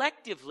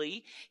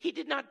 collectively, He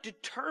did not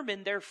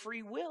determine their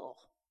free will.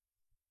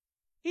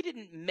 He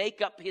didn't make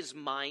up His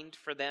mind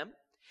for them.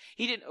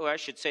 I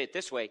should say it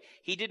this way.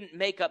 He didn't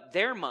make up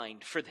their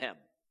mind for them.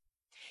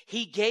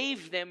 He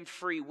gave them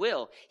free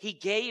will. He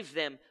gave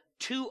them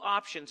two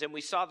options, and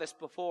we saw this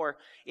before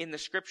in the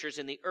scriptures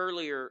in the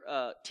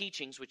earlier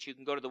teachings, which you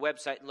can go to the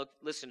website and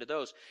listen to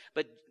those.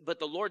 But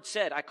the Lord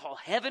said, I call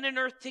heaven and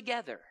earth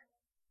together.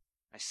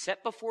 I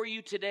set before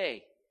you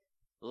today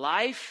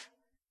life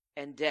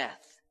and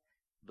death,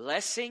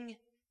 blessing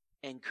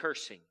and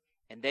cursing.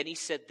 And then he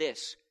said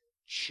this,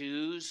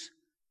 choose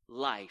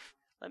life.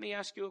 Let me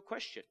ask you a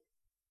question.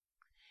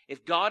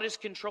 If God is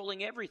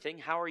controlling everything,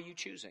 how are you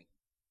choosing?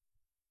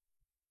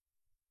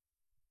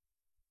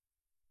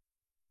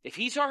 If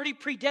he's already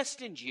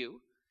predestined you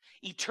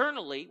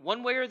eternally,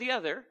 one way or the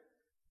other,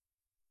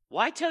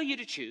 why tell you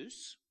to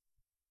choose?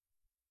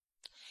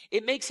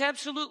 It makes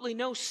absolutely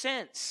no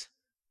sense.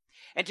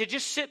 And to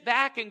just sit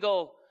back and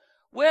go,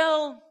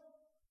 well,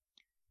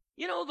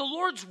 you know, the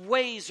Lord's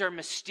ways are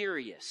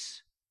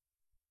mysterious.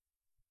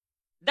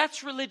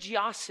 That's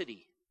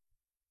religiosity.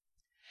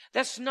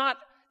 That's not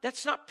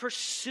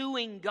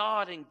pursuing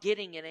God and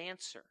getting an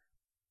answer.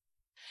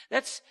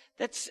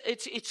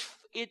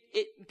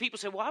 People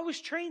say, well, I was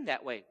trained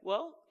that way.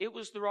 Well, it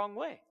was the wrong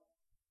way.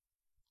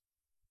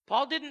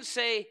 Paul didn't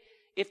say,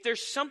 if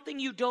there's something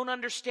you don't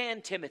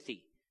understand,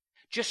 Timothy,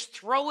 just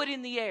throw it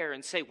in the air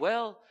and say,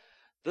 well,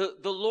 the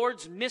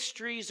Lord's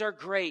mysteries are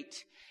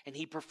great and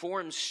he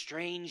performs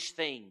strange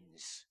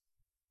things.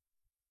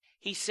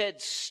 He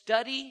said,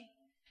 study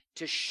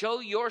to show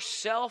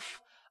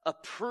yourself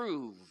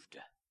approved,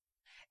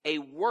 a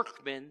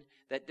workman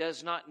that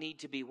does not need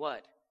to be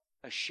what?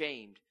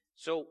 Ashamed.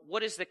 So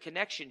what is the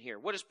connection here?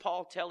 What is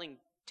Paul telling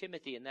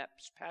Timothy in that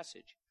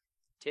passage?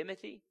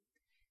 Timothy,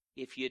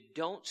 if you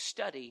don't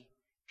study,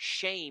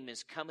 shame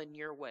is coming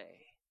your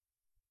way.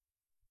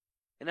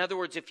 In other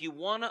words, if you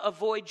want to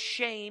avoid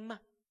shame,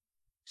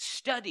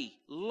 study,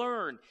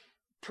 learn,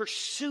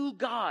 pursue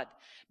God.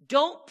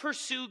 Don't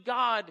pursue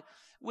God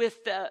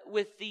with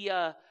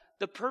the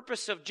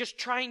purpose of just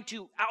trying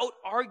to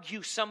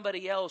out-argue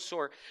somebody else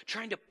or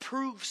trying to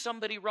prove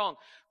somebody wrong.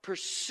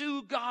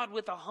 Pursue God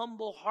with a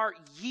humble heart,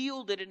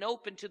 yielded and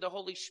open to the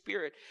Holy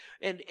Spirit,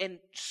 and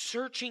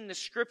searching the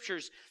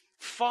Scriptures,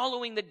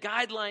 following the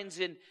guidelines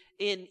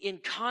in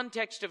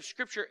context of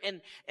Scripture,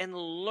 and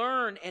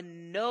learn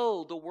and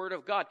know the Word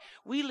of God.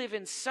 We live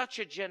in such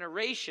a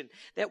generation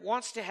that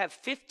wants to have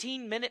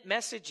 15-minute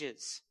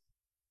messages.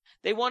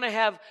 They want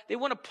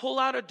to pull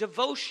out a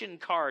devotion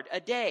card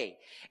a day.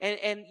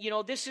 And you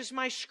know, this is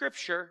my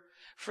scripture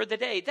for the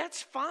day.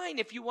 That's fine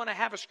if you want to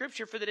have a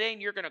scripture for the day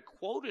and you're going to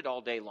quote it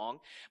all day long.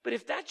 But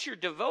if that's your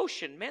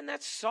devotion, man,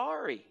 that's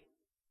sorry.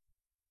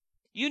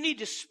 You need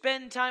to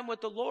spend time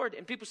with the Lord.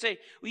 And people say,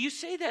 well, you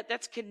say that,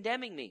 that's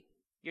condemning me.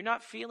 You're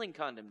not feeling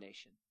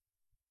condemnation.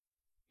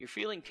 You're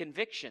feeling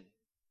conviction.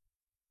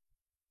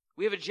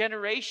 We have a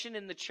generation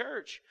in the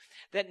church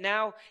that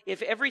now,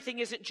 if everything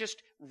isn't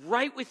just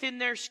right within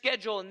their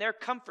schedule and their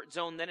comfort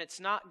zone, then it's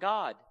not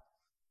God.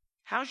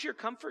 How's your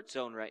comfort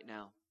zone right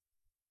now?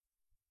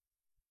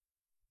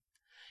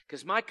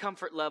 Because my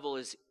comfort level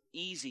is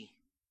easy.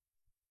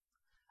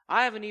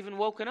 I haven't even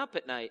woken up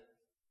at night.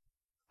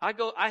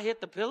 I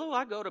hit the pillow,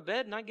 I go to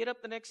bed, and I get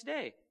up the next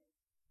day.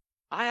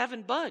 I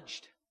haven't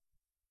budged.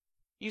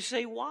 You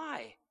say,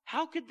 why?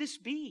 How could this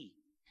be?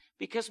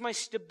 Because my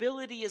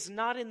stability is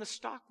not in the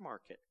stock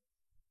market.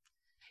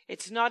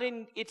 It's not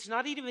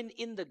even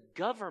in the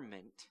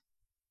government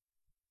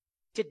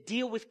to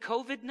deal with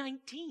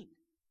COVID-19.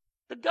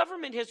 The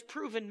government has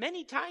proven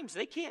many times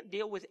they can't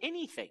deal with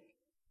anything.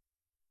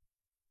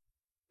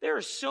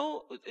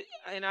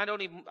 I'm not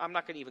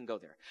going to even go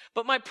there.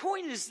 But my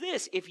point is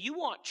this: if you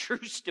want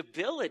true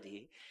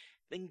stability,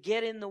 then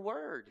get in the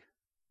Word.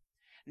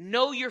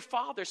 Know your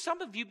Father.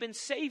 Some of you have been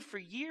saved for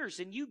years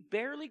and you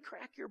barely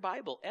crack your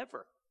Bible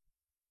ever.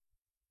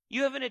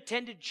 You haven't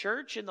attended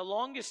church in the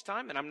longest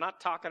time, and I'm not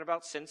talking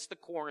about since the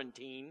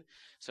quarantine,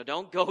 so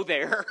don't go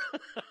there.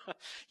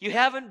 You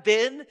haven't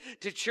been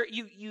to church.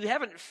 You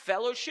haven't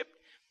fellowshiped.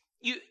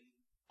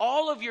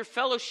 All of your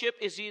fellowship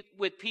is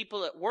with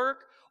people at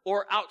work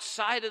or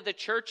outside of the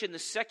church in the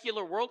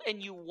secular world,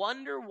 and you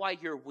wonder why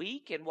you're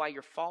weak and why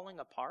you're falling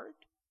apart?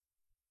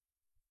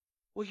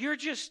 Well,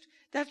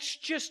 that's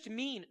just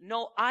mean.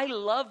 No, I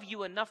love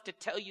you enough to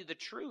tell you the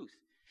truth.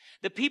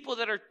 The people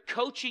that are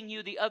coaching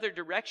you the other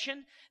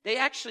direction, they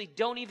actually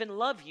don't even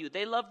love you.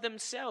 They love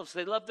themselves.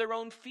 They love their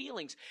own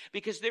feelings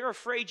because they're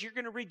afraid that you're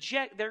going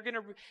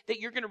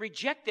to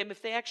reject them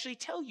if they actually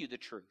tell you the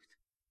truth.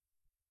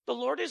 The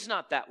Lord is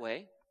not that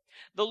way.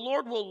 The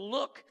Lord will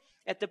look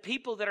at the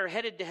people that are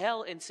headed to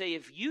hell and say,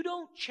 if you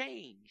don't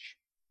change,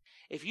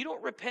 if you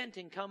don't repent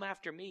and come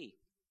after me,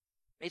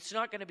 it's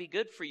not going to be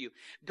good for you.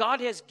 God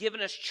has given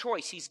us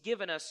choice. He's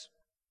given us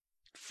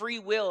free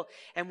will,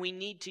 and we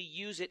need to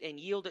use it and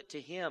yield it to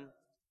Him,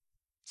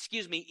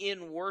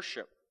 in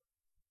worship.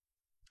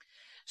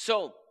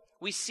 So,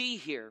 we see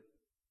here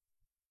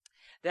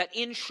that,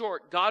 in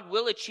short, God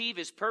will achieve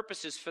His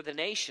purposes for the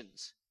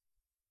nations.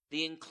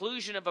 The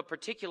inclusion of a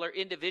particular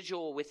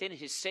individual within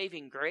His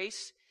saving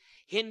grace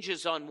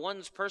hinges on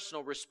one's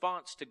personal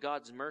response to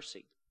God's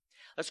mercy.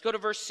 Let's go to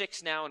verse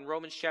 6 now in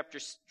Romans chapter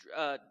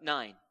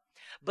 9.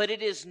 But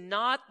it is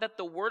not that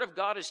the word of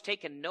God has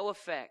taken no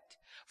effect,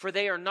 for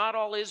they are not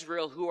all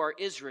Israel who are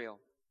Israel.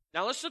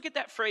 Now let's look at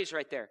that phrase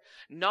right there.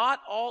 Not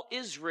all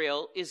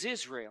Israel is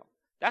Israel.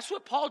 That's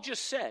what Paul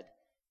just said.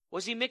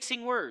 Was he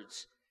mixing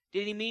words?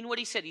 Did he mean what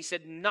he said? He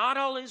said, not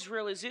all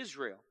Israel is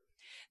Israel.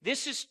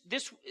 This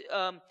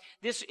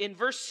in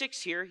verse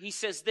 6 here, he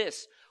says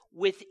this,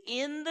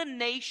 within the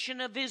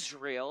nation of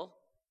Israel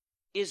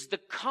is the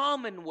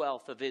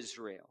commonwealth of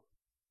Israel,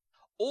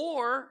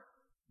 or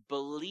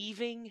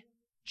believing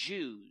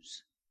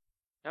Jews.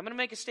 Now, I'm going to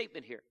make a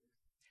statement here.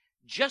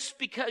 Just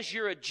because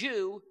you're a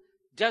Jew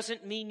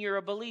doesn't mean you're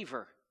a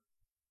believer.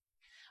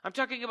 I'm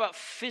talking about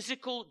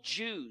physical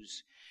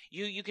Jews.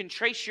 You can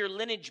trace your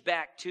lineage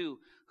back to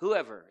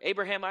whoever,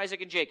 Abraham,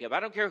 Isaac, and Jacob. I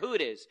don't care who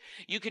it is.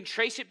 You can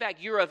trace it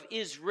back. You're of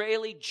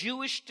Israeli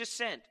Jewish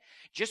descent.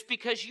 Just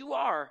because you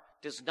are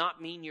does not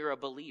mean you're a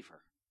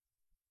believer.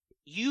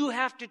 You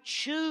have to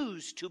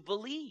choose to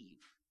believe.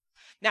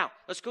 Now,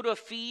 let's go to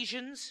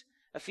Ephesians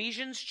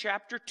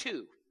chapter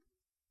 2.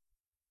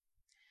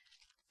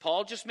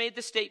 Paul just made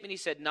the statement. He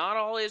said, not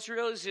all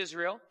Israel is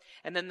Israel.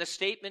 And then the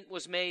statement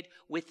was made,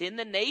 within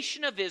the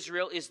nation of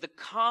Israel is the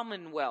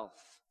commonwealth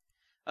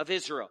of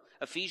Israel.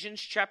 Ephesians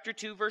chapter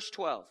 2, verse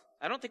 12.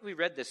 I don't think we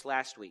read this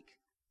last week.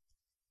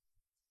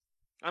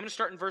 I'm going to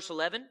start in verse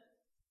 11.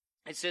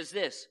 It says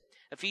this,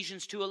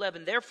 Ephesians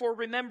 2:11, therefore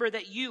remember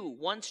that you,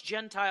 once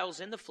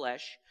Gentiles in the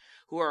flesh,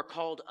 who are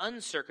called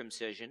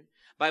uncircumcision,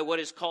 by what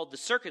is called the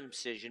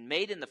circumcision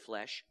made in the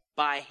flesh,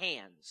 by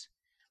hands.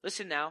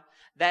 Listen now,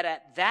 that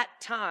at that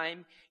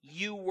time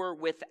you were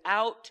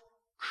without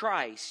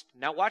Christ.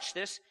 Now watch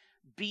this.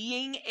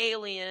 Being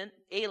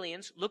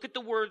aliens, look at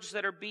the words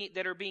that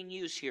are being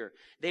used here.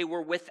 They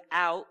were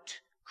without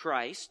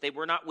Christ. They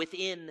were not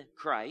within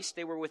Christ.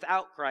 They were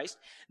without Christ.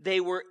 They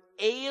were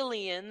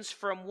aliens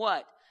from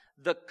what?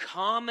 The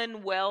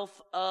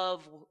commonwealth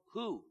of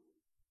who?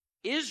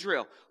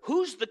 Israel.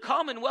 Who's the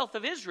commonwealth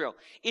of Israel?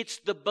 It's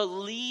the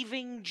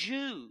believing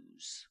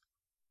Jews.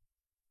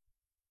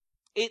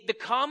 The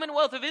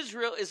commonwealth of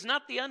Israel is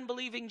not the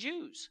unbelieving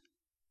Jews.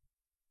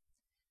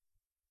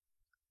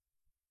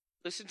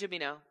 Listen to me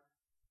now.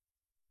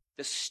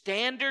 The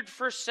standard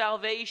for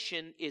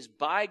salvation is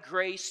by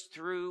grace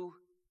through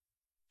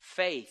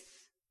faith.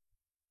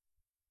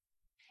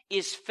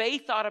 Is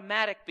faith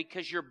automatic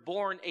because you're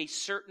born a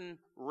certain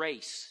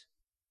race?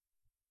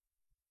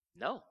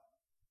 No,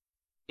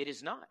 it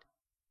is not.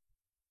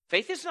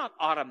 Faith is not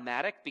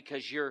automatic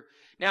because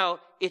now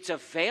it's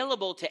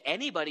available to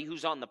anybody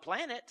who's on the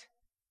planet,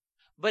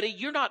 but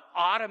you're not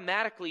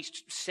automatically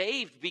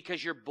saved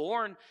because you're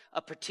born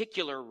a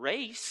particular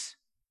race.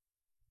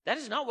 That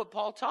is not what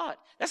Paul taught.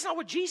 That's not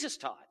what Jesus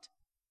taught.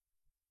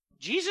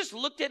 Jesus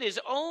looked at his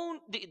own,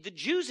 the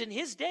Jews in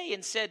his day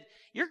and said,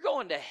 you're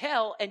going to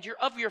hell and you're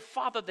of your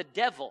father the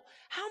devil.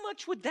 How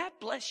much would that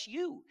bless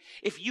you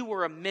if you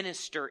were a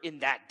minister in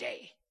that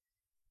day?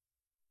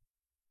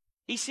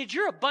 He said,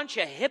 you're a bunch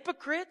of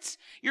hypocrites.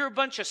 You're a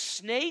bunch of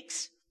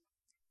snakes.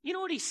 You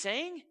know what he's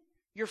saying?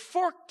 You're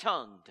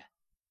fork-tongued.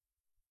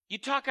 You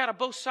talk out of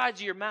both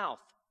sides of your mouth.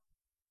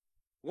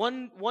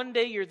 One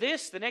day you're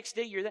this, the next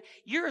day you're that.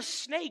 You're a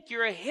snake.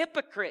 You're a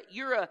hypocrite.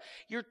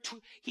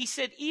 He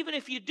said, even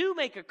if you do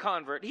make a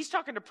convert, he's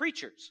talking to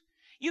preachers,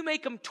 you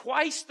make them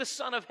twice the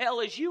son of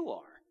hell as you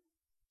are.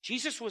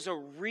 Jesus was a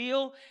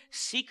real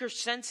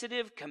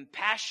seeker-sensitive,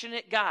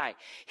 compassionate guy.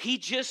 He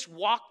just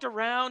walked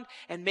around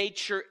and made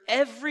sure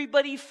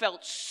everybody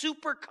felt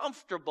super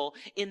comfortable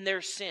in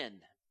their sin.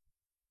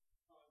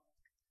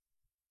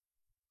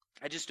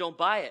 I just don't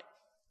buy it.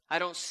 I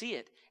don't see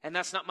it. And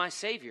that's not my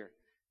Savior.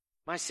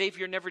 My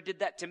Savior never did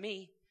that to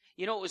me.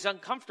 You know, it was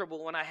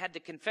uncomfortable when I had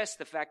to confess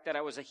the fact that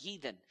I was a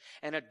heathen,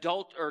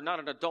 not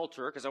an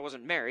adulterer because I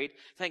wasn't married.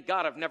 Thank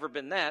God I've never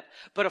been that.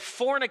 But a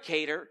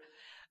fornicator,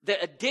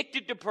 that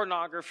addicted to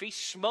pornography,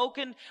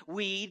 smoking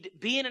weed,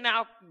 being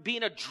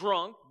a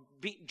drunk,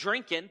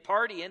 drinking,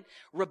 partying,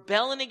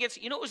 rebelling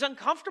against. You know, it was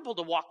uncomfortable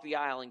to walk the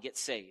aisle and get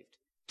saved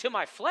to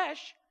my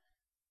flesh.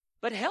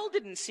 But hell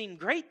didn't seem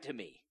great to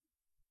me.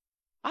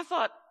 I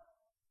thought,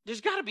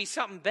 there's got to be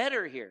something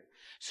better here.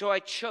 So I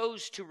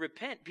chose to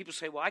repent. People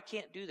say, well, I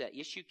can't do that.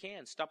 Yes, you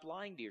can. Stop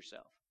lying to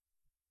yourself.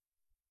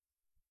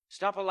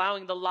 Stop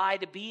allowing the lie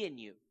to be in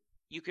you.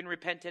 You can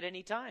repent at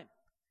any time.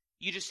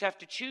 You just have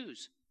to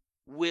choose.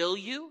 Will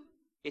you?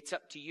 It's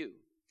up to you.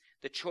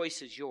 The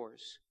choice is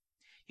yours.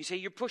 You say,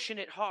 you're pushing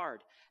it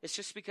hard. It's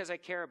just because I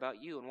care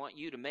about you and want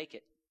you to make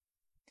it.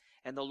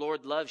 And the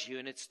Lord loves you,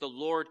 and it's the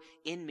Lord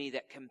in me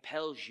that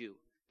compels you.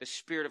 The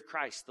Spirit of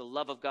Christ, the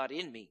love of God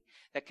in me,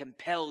 that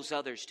compels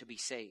others to be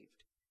saved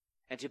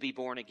and to be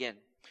born again.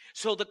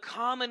 So the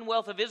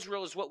commonwealth of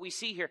Israel is what we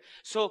see here.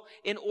 So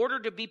in order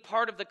to be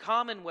part of the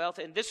commonwealth,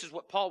 and this is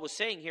what Paul was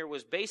saying here,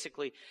 was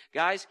basically,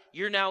 guys,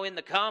 you're now in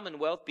the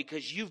commonwealth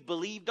because you've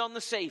believed on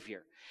the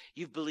Savior.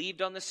 You've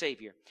believed on the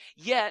Savior.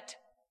 Yet,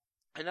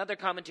 another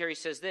commentary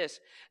says this,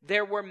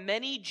 there were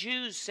many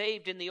Jews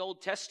saved in the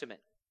Old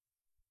Testament.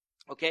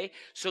 Okay?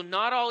 So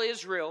not all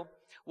Israel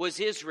was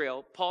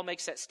Israel. Paul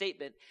makes that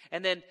statement.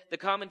 And then the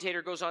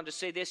commentator goes on to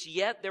say this,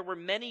 yet there were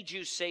many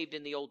Jews saved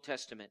in the Old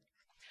Testament.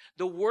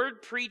 The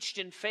word preached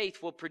in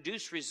faith will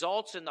produce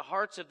results in the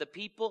hearts of the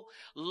people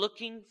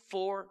looking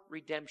for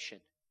redemption.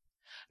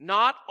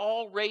 Not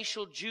all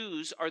racial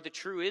Jews are the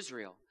true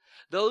Israel.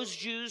 Those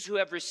Jews who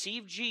have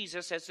received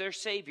Jesus as their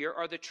Savior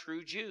are the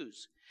true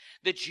Jews.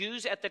 The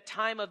Jews at the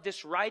time of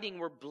this writing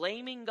were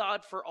blaming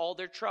God for all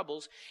their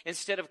troubles.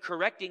 Instead of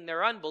correcting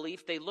their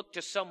unbelief, they looked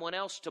to someone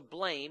else to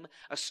blame,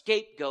 a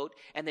scapegoat,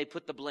 and they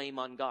put the blame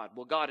on God.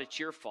 Well, God, it's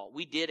your fault.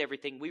 We did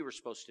everything we were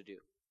supposed to do.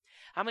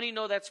 How many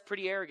know that's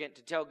pretty arrogant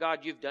to tell God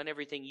you've done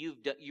everything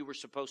you were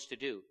supposed to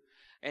do?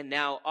 And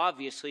now,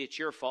 obviously, it's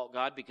your fault,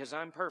 God, because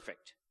I'm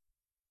perfect.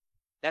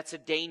 That's a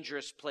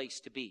dangerous place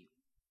to be.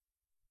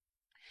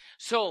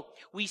 So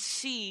we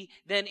see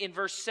then in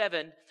verse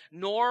 7,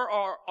 nor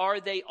are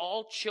they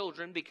all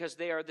children because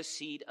they are the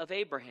seed of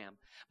Abraham.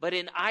 But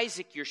in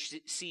Isaac your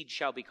seed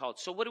shall be called.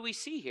 So what do we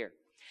see here?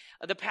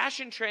 The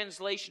Passion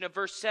Translation of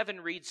verse 7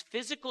 reads,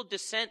 physical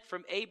descent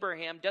from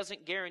Abraham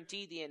doesn't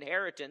guarantee the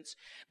inheritance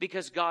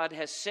because God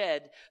has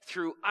said,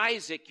 through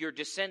Isaac your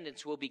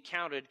descendants will be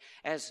counted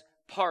as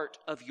part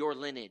of your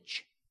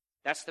lineage.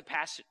 That's the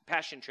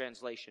Passion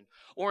Translation.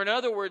 Or in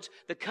other words,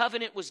 the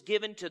covenant was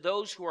given to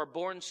those who are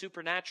born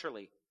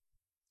supernaturally.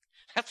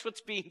 That's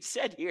what's being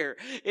said here.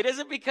 It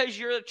isn't because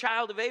you're a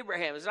child of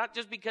Abraham. It's not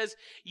just because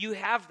you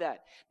have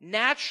that.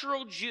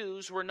 Natural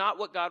Jews were not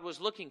what God was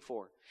looking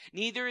for.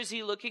 Neither is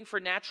he looking for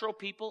natural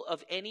people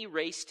of any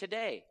race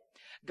today.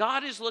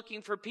 God is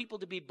looking for people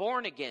to be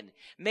born again,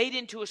 made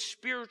into a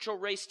spiritual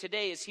race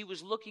today as he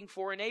was looking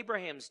for in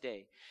Abraham's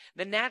day.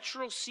 The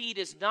natural seed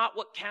is not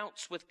what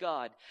counts with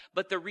God,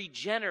 but the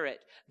regenerate,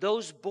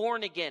 those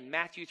born again,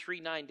 Matthew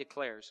 3:9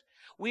 declares.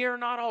 We are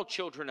not all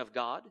children of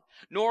God,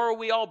 nor are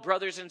we all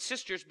brothers and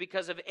sisters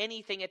because of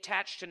anything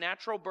attached to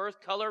natural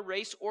birth, color,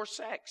 race, or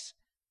sex.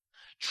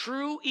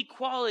 True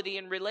equality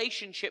in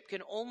relationship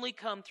can only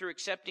come through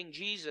accepting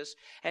Jesus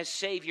as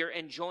Savior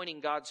and joining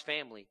God's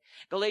family.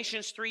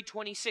 Galatians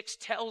 3:26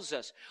 tells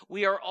us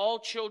we are all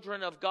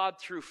children of God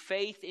through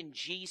faith in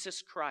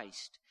Jesus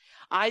Christ.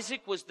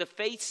 Isaac was the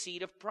faith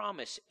seed of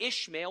promise.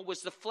 Ishmael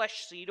was the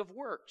flesh seed of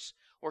works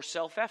or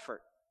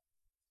self-effort.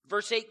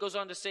 Verse 8 goes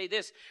on to say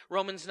this,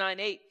 Romans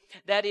 9:8,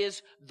 that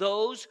is,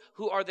 those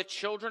who are the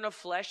children of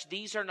flesh,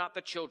 these are not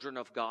the children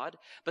of God,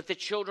 but the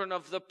children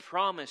of the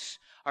promise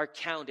are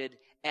counted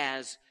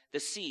as the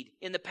seed.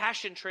 In the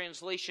Passion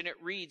Translation,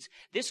 it reads,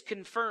 this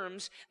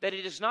confirms that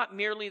it is not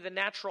merely the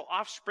natural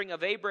offspring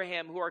of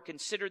Abraham who are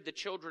considered the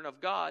children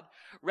of God.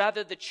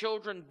 Rather, the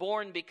children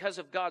born because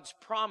of God's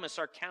promise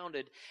are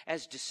counted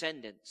as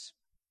descendants.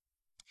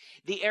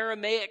 The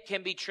Aramaic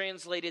can be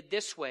translated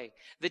this way,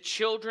 the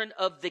children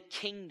of the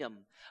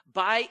kingdom.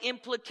 By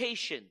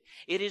implication,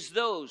 it is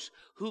those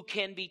who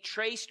can be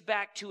traced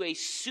back to a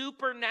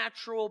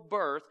supernatural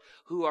birth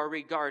who are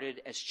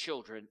regarded as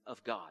children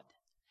of God.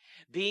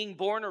 Being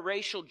born a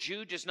racial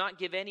Jew does not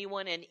give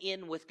anyone an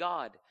in with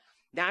God.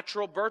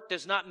 Natural birth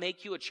does not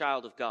make you a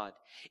child of God.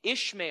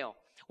 Ishmael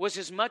was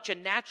as much a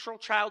natural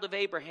child of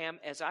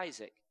Abraham as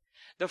Isaac.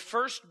 The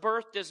first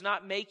birth does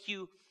not make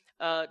you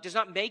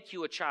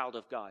a child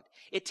of God.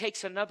 It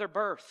takes another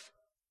birth,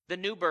 the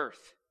new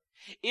birth.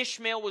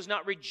 Ishmael was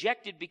not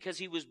rejected because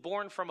he was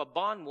born from a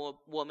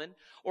bondwoman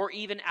or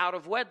even out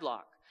of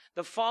wedlock.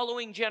 The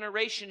following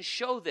generations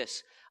show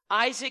this.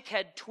 Isaac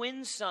had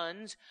twin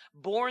sons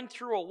born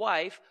through a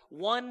wife.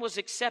 One was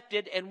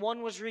accepted and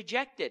one was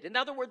rejected. In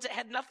other words, it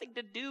had nothing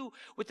to do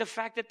with the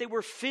fact that they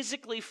were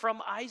physically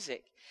from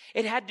Isaac.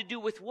 It had to do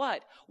with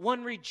what?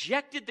 One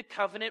rejected the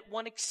covenant,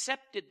 one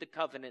accepted the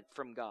covenant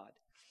from God.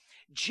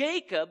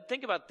 Jacob,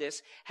 think about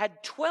this,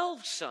 had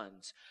 12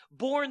 sons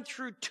born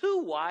through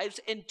 2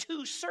 wives and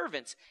 2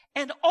 servants,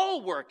 and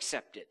all were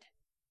accepted.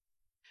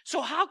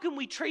 So how can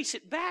we trace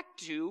it back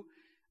to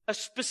a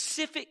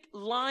specific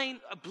line,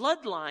 a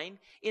bloodline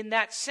in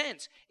that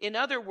sense? In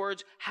other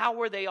words, how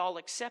were they all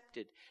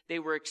accepted? They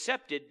were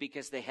accepted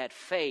because they had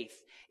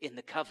faith in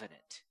the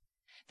covenant.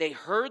 They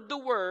heard the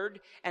word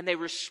and they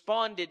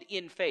responded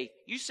in faith.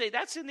 You say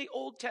that's in the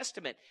Old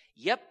Testament.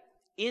 Yep.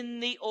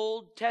 In the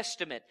Old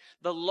Testament.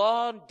 The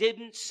law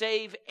didn't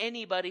save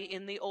anybody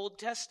in the Old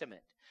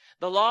Testament.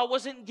 The law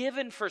wasn't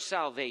given for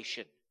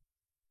salvation.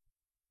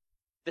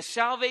 The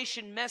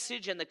salvation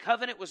message and the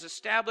covenant was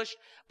established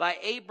by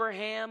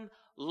Abraham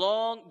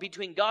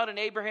between God and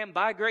Abraham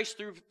by grace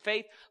through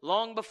faith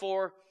long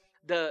before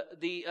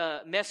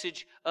the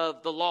message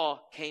of the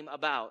law came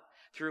about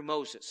through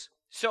Moses.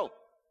 So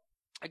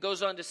it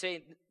goes on to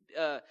say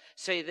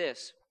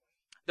this.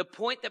 The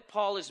point that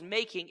Paul is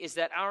making is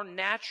that our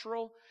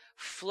natural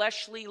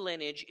fleshly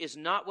lineage is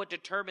not what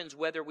determines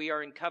whether we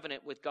are in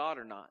covenant with God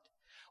or not.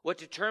 What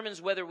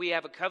determines whether we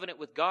have a covenant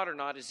with God or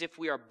not is if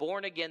we are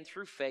born again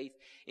through faith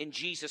in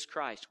Jesus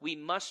Christ. We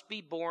must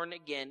be born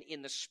again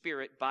in the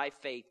Spirit by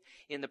faith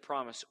in the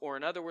promise. Or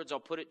in other words, I'll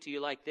put it to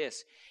you like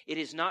this. It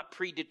is not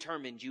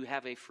predetermined. You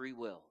have a free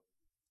will.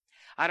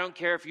 I don't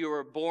care if you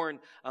were born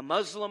a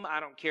Muslim.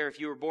 I don't care if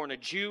you were born a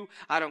Jew.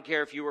 I don't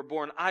care if you were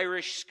born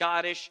Irish,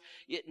 Scottish,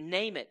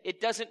 name it. It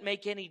doesn't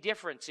make any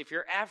difference if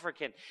you're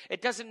African.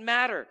 It doesn't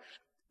matter.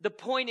 The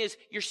point is,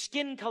 your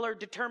skin color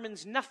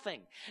determines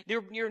nothing.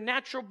 Your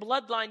natural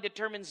bloodline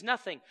determines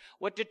nothing.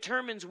 What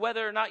determines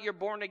whether or not you're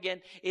born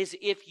again is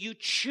if you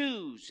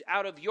choose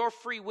out of your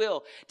free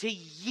will to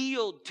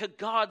yield to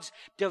God's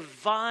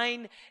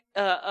divine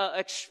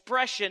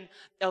expression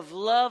of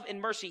love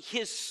and mercy,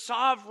 His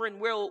sovereign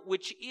will,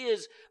 which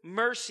is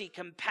mercy,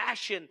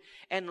 compassion,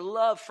 and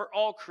love for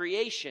all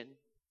creation.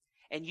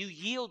 And you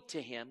yield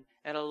to Him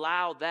and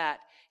allow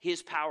that,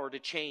 His power, to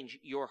change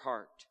your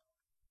heart.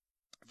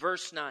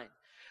 Verse 9,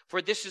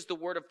 for this is the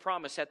word of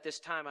promise, at this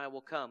time I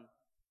will come,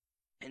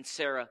 and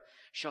Sarah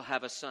shall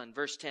have a son.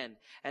 Verse 10,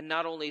 and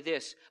not only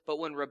this, but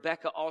when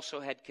Rebekah also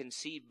had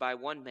conceived by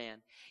one man,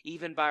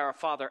 even by our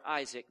father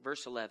Isaac,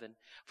 verse 11,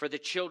 for the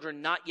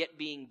children not yet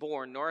being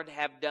born, nor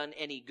have done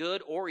any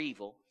good or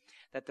evil,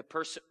 that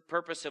the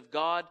purpose of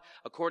God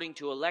according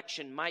to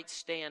election might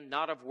stand,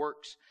 not of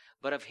works,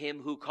 but of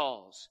him who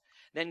calls.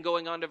 Then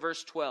going on to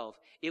verse 12,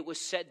 it was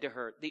said to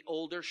her, the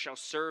older shall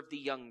serve the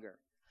younger.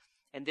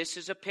 And this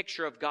is a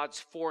picture of God's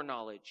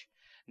foreknowledge,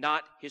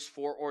 not His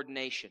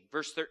foreordination.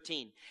 Verse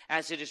 13,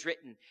 as it is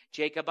written,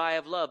 Jacob I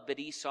have loved, but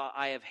Esau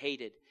I have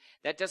hated.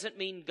 That doesn't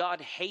mean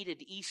God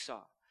hated Esau.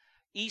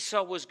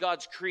 Esau was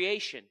God's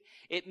creation.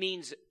 It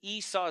means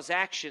Esau's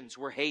actions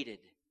were hated.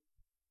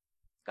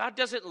 God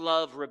doesn't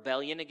love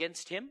rebellion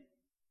against him,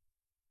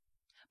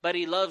 but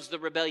He loves the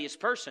rebellious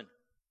person.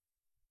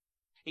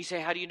 You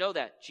say, how do you know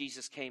that?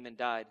 Jesus came and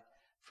died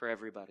for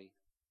everybody.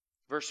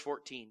 Verse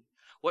 14.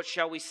 What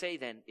shall we say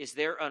then? Is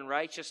there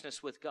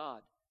unrighteousness with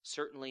God?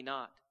 Certainly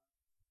not.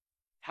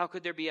 How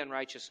could there be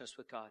unrighteousness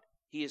with God?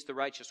 He is the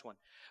righteous one.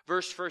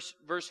 Verse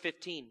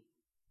 15.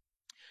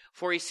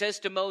 For He says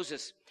to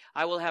Moses,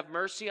 I will have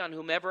mercy on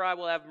whomever I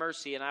will have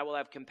mercy, and I will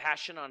have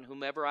compassion on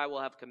whomever I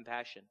will have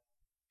compassion.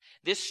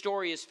 This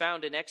story is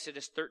found in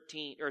Exodus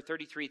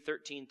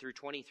 33:13 through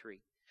 23.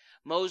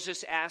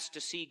 Moses asked to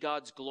see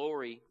God's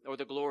glory, or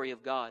the glory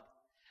of God.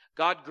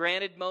 God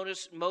granted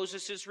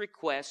Moses'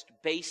 request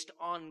based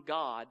on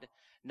God,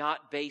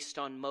 not based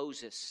on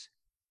Moses.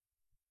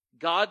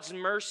 God's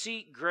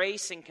mercy,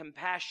 grace, and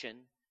compassion,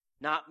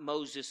 not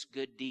Moses'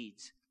 good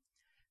deeds.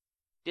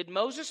 Did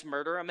Moses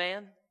murder a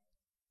man?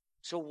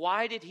 So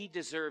why did he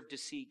deserve to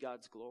see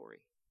God's glory?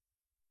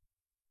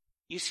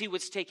 You see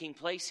what's taking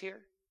place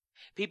here?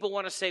 People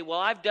want to say, well,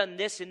 I've done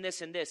this and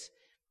this and this.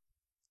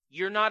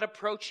 You're not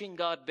approaching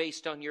God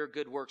based on your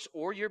good works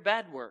or your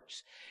bad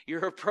works.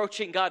 You're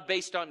approaching God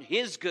based on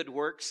His good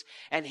works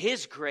and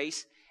His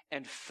grace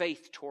and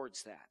faith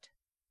towards that.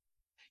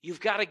 You've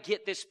got to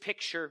get this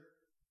picture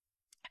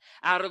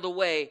out of the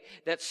way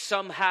that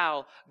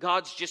somehow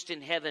God's just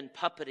in heaven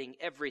puppeting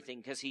everything,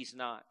 because He's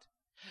not.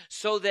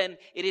 So then,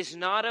 it is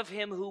not of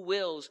him who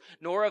wills,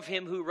 nor of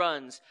him who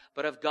runs,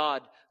 but of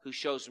God who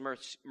shows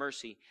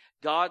mercy.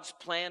 God's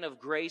plan of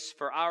grace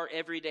for our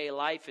everyday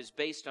life is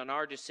based on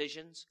our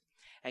decisions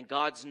and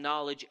God's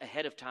knowledge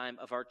ahead of time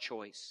of our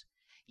choice.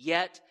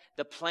 Yet,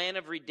 the plan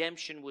of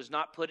redemption was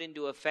not put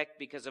into effect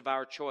because of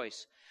our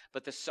choice,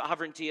 but the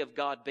sovereignty of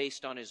God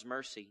based on His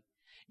mercy.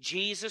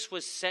 Jesus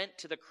was sent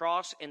to the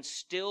cross and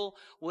still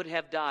would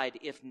have died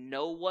if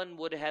no one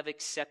would have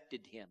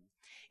accepted Him.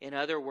 In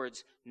other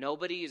words,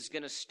 nobody is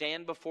going to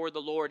stand before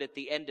the Lord at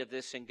the end of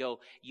this and go,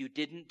 you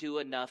didn't do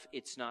enough,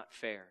 it's not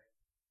fair.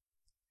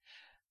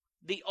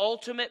 The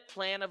ultimate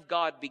plan of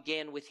God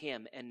began with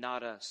Him and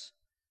not us.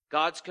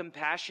 God's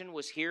compassion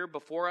was here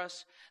before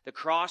us. The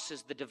cross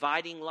is the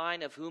dividing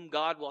line of whom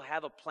God will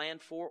have a plan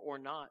for or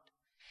not.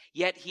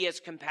 Yet He has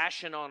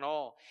compassion on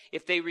all.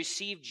 If they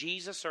receive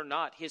Jesus or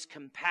not, His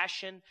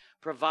compassion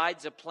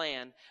provides a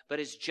plan, but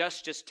His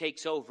justice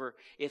takes over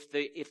if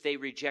they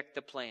reject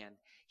the plan.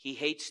 He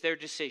hates their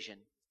decision.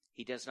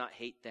 He does not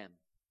hate them.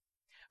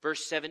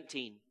 Verse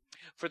 17,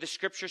 for the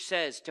scripture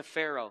says to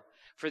Pharaoh,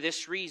 for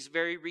this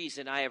very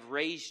reason I have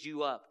raised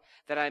you up,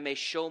 that I may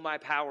show my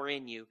power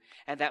in you,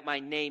 and that my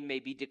name may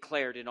be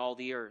declared in all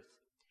the earth.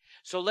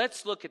 So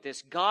let's look at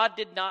this. God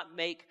did not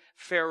make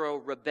Pharaoh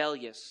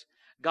rebellious.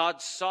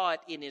 God saw it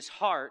in his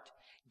heart,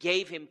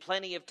 gave him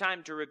plenty of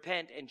time to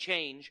repent and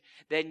change,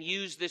 then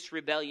used this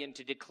rebellion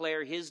to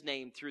declare His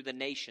name through the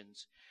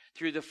nations,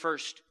 through the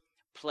first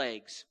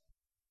plagues.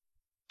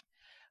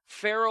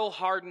 Pharaoh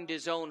hardened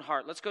his own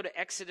heart. Let's go to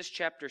Exodus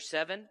chapter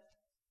 7.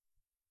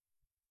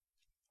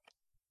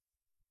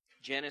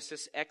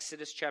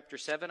 Exodus chapter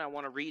 7. I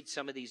want to read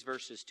some of these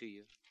verses to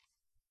you.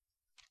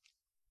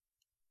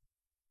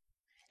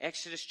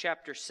 Exodus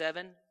chapter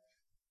 7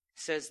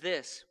 says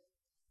this.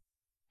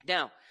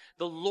 Now,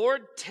 the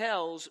Lord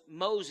tells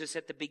Moses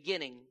at the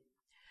beginning,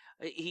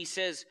 He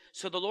says,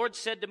 so the Lord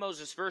said to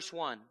Moses, verse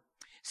 1,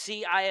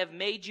 see, I have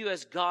made you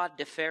as God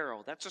to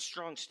Pharaoh. That's a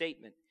strong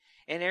statement.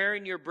 And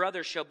Aaron your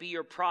brother shall be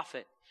your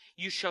prophet.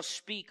 You shall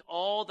speak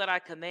all that I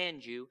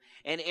command you,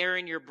 and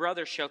Aaron your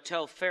brother shall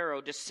tell Pharaoh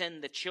to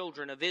send the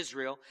children of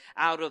Israel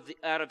out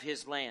of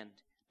his land.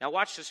 Now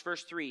watch this,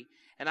 verse 3.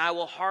 And I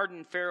will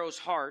harden Pharaoh's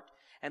heart,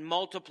 and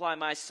multiply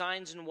my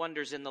signs and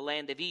wonders in the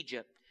land of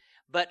Egypt.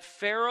 But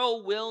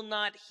Pharaoh will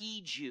not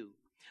heed you,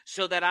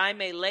 so that I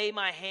may lay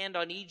my hand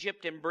on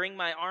Egypt and bring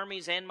my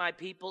armies and my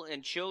people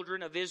and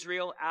children of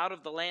Israel out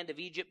of the land of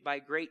Egypt by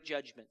great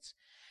judgments.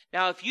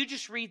 Now, if you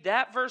just read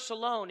that verse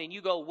alone and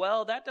you go,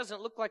 well, that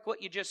doesn't look like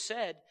what you just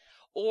said,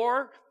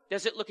 or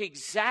does it look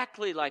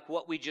exactly like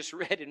what we just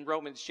read in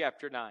Romans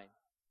chapter 9?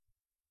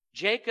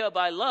 Jacob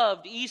I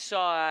loved,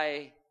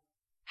 Esau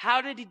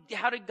how did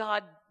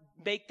God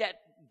make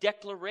that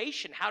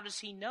declaration? How does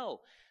he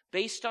know?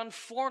 Based on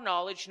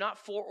foreknowledge, not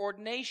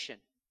foreordination.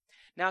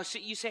 Now, so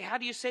you say, how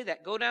do you say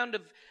that? Go down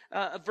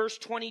to verse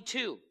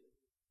 22.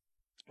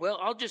 Well,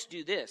 I'll just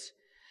do this.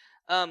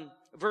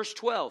 Verse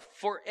 12,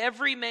 for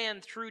every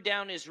man threw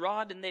down his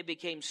rod and they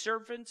became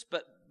serpents,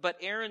 but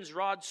Aaron's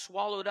rod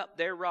swallowed up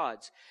their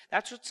rods.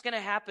 That's what's going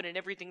to happen in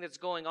everything that's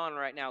going on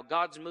right now.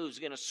 God's move is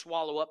going to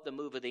swallow up the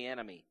move of the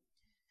enemy.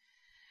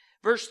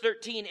 Verse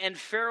 13, and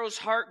Pharaoh's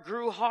heart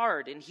grew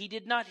hard and he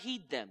did not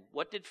heed them.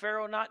 What did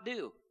Pharaoh not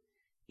do?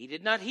 He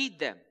did not heed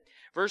them.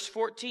 Verse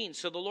 14,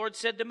 so the Lord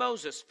said to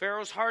Moses,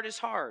 Pharaoh's heart is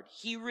hard.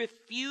 He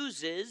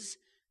refuses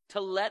to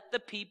let the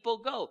people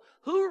go.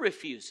 Who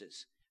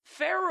refuses?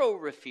 Pharaoh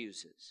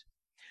refuses.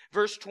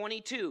 Verse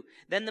 22,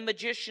 then the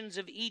magicians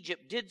of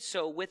Egypt did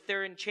so with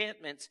their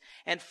enchantments,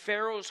 and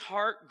Pharaoh's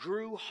heart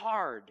grew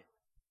hard.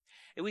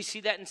 And we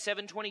see that in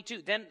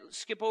 7:22. Then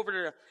skip over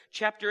to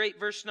chapter 8,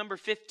 verse number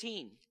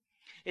 15.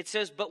 It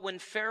says, but when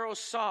Pharaoh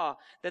saw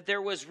that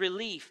there was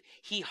relief,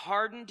 he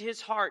hardened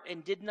his heart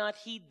and did not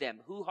heed them.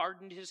 Who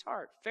hardened his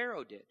heart?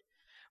 Pharaoh did.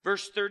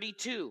 Verse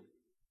 32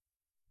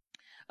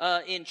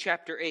 in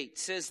chapter 8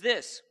 says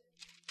this.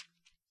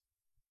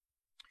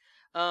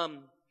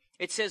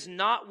 It says,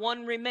 not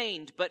one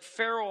remained, but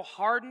Pharaoh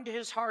hardened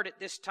his heart at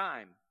this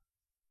time.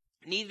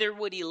 Neither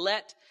would he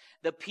let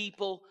the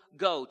people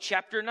go.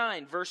 Chapter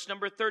 9, verse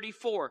number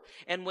 34.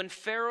 And when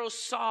Pharaoh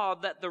saw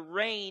that the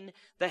rain,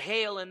 the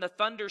hail, and the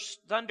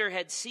thunder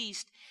had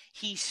ceased,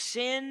 he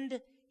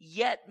sinned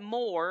yet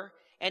more,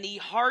 and he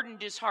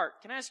hardened his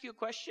heart. Can I ask you a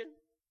question?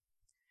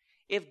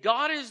 If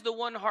God is the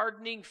one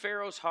hardening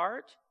Pharaoh's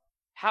heart,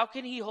 how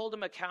can he hold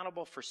him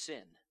accountable for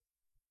sin?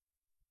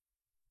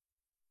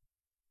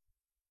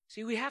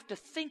 See, we have to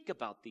think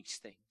about these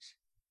things.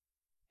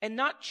 And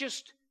not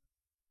just,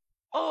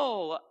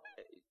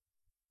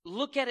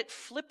 look at it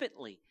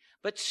flippantly,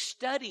 but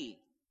study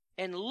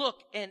and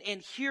look and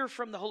hear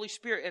from the Holy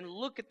Spirit and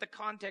look at the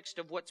context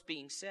of what's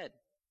being said.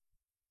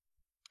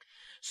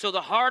 So the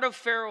heart of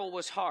Pharaoh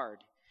was hard.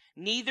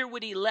 Neither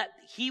would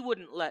he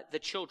wouldn't let the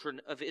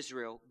children of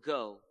Israel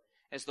go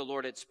as the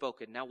Lord had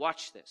spoken. Now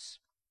watch this.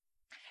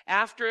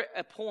 After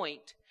a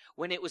point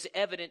when it was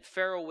evident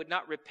Pharaoh would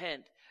not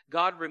repent,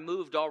 God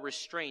removed all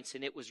restraints,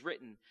 and it was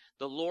written,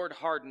 the Lord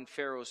hardened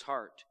Pharaoh's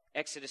heart.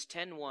 Exodus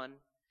 10:1.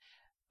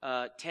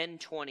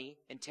 10:20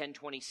 and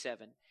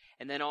 10:27,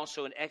 and then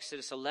also in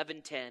Exodus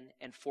 11:10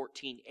 and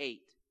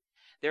 14:8.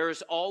 There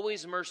is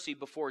always mercy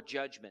before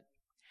judgment.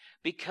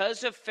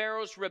 Because of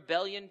Pharaoh's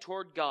rebellion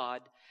toward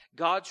God,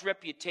 God's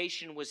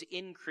reputation was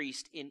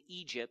increased in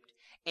Egypt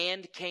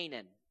and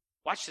Canaan.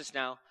 Watch this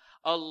now.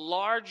 A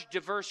large,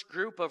 diverse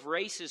group of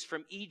races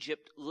from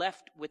Egypt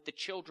left with the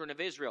children of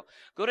Israel.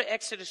 Go to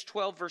Exodus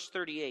 12, verse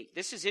 38.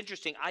 This is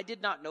interesting. I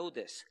did not know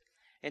this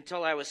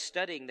until I was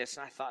studying this,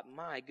 and I thought,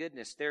 my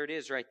goodness, there it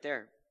is right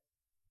there.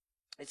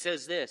 It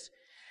says this,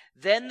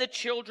 then the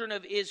children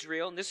of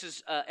Israel, and this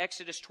is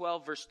Exodus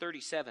 12, verse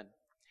 37,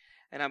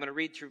 and I'm going to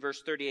read through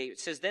verse 38. It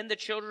says, then the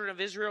children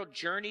of Israel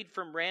journeyed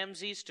from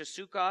Ramses to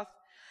Succoth,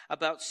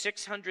 about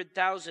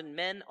 600,000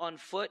 men on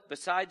foot,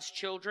 besides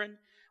children.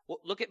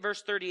 Well, look at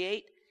verse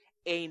 38.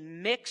 A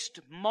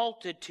mixed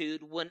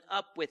multitude went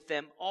up with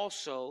them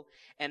also,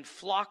 and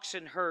flocks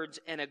and herds,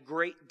 and a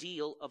great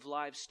deal of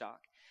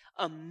livestock.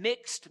 A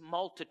mixed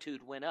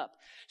multitude went up.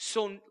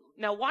 So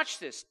now watch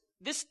this.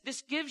 This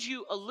gives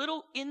you a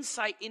little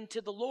insight into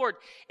the Lord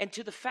and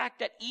to the fact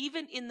that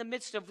even in the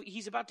midst of,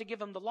 he's about to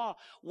give him the law,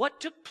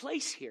 what took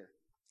place here?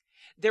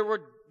 The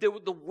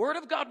word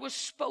of God was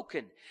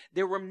spoken.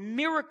 There were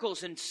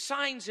miracles and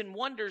signs and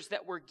wonders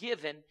that were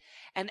given.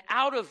 And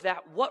out of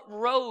that, what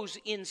rose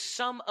in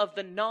some of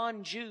the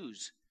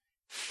non-Jews?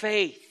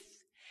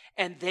 Faith.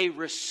 And they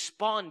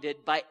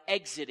responded by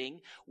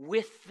exiting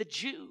with the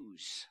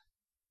Jews.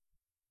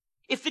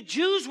 If the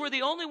Jews were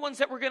the only ones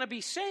that were going to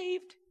be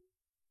saved,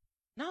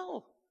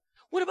 no.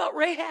 What about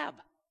Rahab?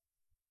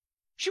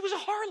 She was a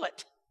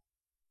harlot.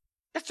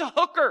 That's a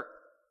hooker.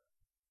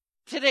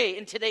 Today,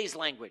 in today's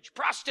language,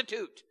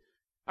 prostitute.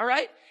 All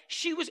right?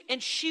 She was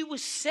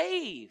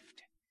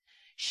saved.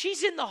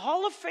 She's in the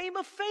Hall of Fame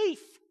of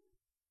faith.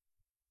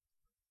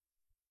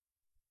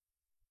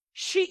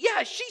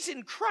 She's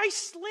in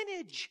Christ's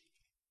lineage.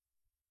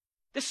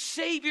 The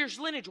Savior's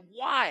lineage.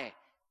 Why?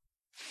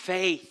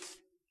 Faith.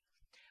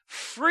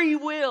 Free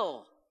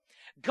will.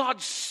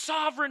 God's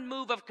sovereign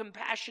move of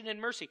compassion and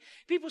mercy.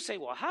 People say,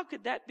 well, how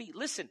could that be?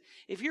 Listen,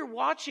 if you're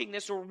watching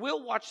this or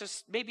will watch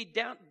this maybe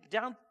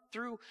down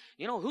through,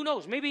 who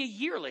knows, maybe a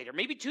year later,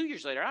 maybe 2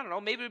 years later. I don't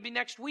know, maybe it'll be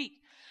next week.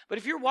 But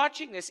if you're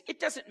watching this, it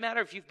doesn't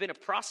matter if you've been a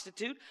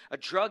prostitute, a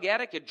drug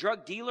addict, a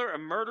drug dealer, a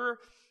murderer.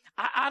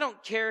 I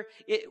don't care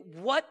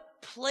what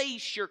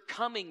place you're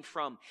coming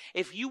from.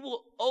 If you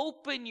will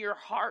open your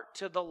heart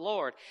to the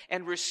Lord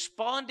and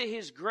respond to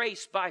His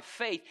grace by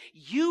faith,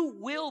 you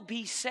will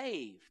be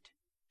saved.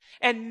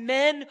 And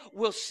men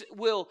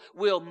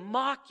will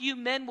mock you.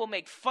 Men will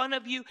make fun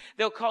of you.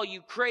 They'll call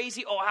you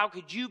crazy. Oh, how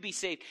could you be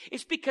saved?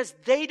 It's because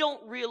they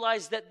don't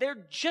realize that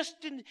they're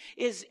just in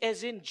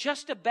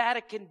just a bad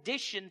a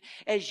condition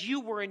as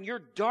you were in your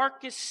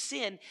darkest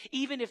sin,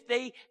 even if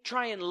they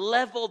try and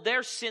level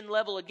their sin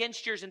level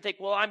against yours and think,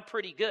 well, I'm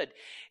pretty good.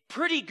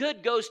 Pretty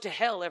good goes to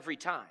hell every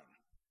time.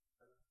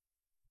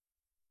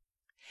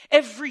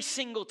 Every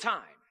single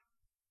time.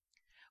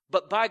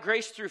 But by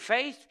grace through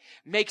faith,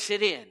 makes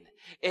it in.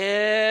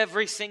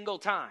 Every single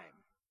time.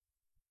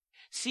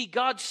 See,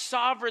 God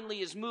sovereignly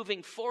is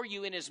moving for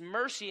you in His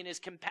mercy and His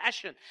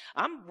compassion.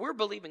 We're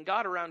believing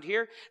God around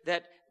here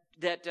that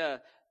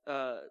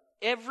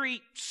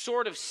every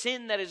sort of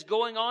sin that is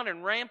going on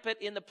and rampant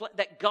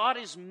that God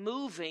is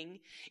moving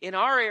in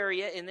our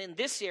area and in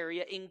this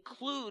area,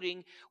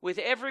 including with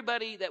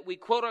everybody that we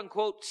quote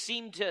unquote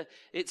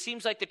it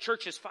seems like the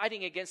church is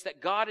fighting against, that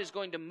God is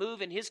going to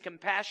move in His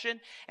compassion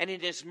and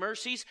in His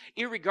mercies,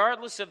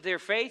 irregardless of their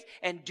faith,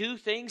 and do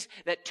things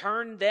that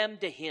turn them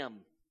to Him.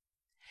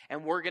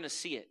 And we're going to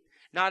see it.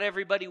 Not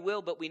everybody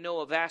will, but we know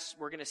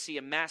we're going to see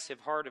a massive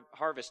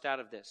harvest out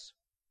of this.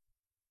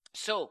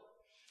 So,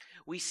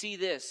 we see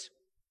this,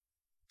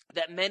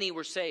 that many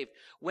were saved.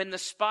 When the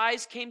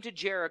spies came to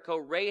Jericho,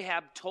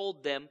 Rahab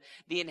told them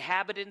the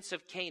inhabitants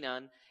of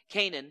Canaan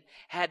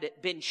had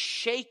been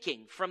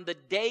shaking from the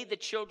day the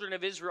children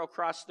of Israel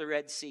crossed the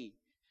Red Sea.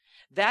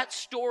 That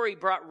story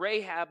brought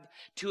Rahab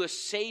to a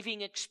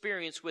saving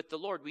experience with the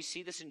Lord. We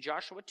see this in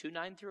Joshua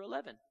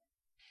 2:9-11.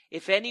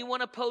 If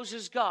anyone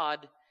opposes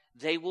God,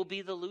 they will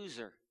be the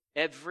loser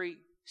every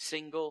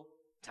single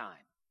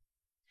time.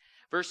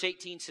 Verse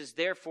 18 says,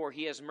 therefore,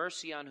 He has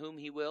mercy on whom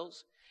He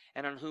wills,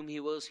 and on whom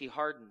He wills He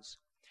hardens.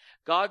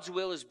 God's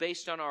will is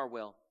based on our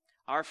will,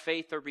 our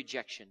faith or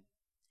rejection.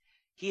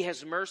 He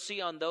has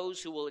mercy on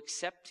those who will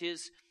accept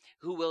His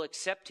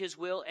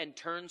will, and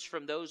turns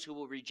from those who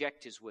will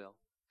reject His will.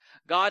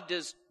 God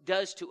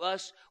does to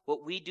us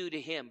what we do to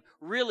Him.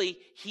 Really,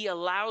 He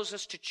allows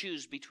us to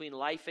choose between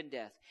life and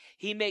death.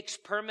 He makes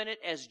permanent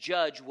as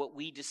judge what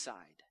we decide.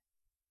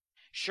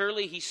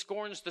 Surely He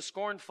scorns the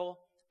scornful,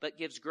 but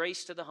gives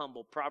grace to the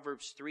humble.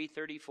 Proverbs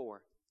 3:34.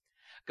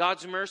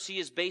 God's mercy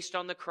is based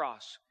on the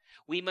cross.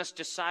 We must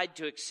decide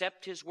to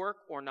accept His work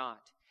or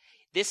not.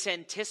 This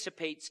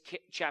anticipates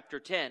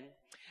chapter 10.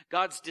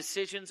 God's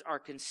decisions are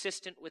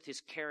consistent with His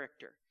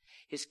character.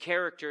 His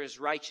character is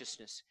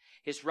righteousness.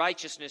 His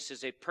righteousness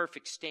is a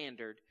perfect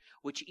standard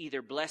which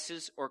either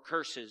blesses or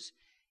curses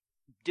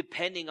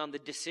depending on the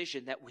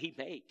decision that we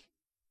make.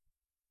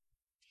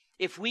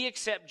 If we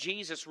accept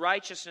Jesus'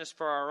 righteousness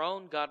for our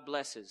own, God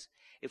blesses.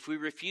 If we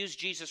refuse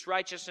Jesus'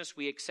 righteousness,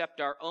 we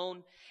accept our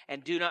own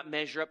and do not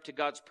measure up to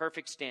God's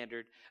perfect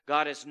standard.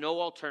 God has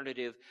no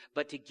alternative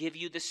but to give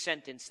you the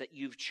sentence that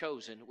you've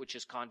chosen, which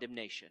is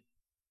condemnation.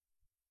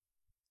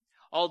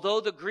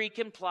 Although the Greek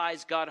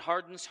implies God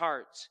hardens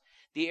hearts,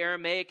 the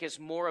Aramaic is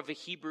more of a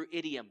Hebrew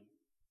idiom.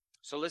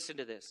 So listen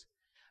to this.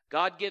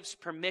 God gives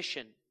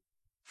permission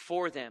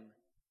for them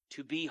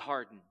to be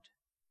hardened.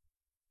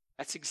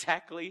 That's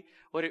exactly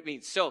what it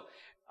means. So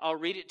I'll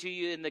read it to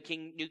you in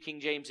the New King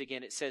James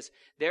again. It says,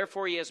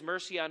 therefore He has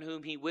mercy on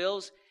whom He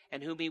wills,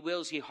 and whom He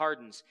wills He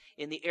hardens.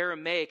 In the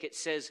Aramaic it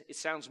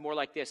sounds more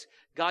like this.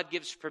 God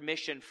gives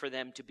permission for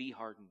them to be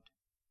hardened.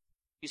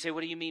 You say,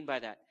 what do you mean by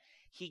that?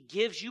 He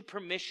gives you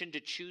permission to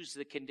choose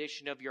the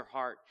condition of your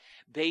heart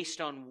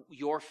based on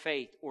your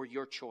faith or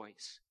your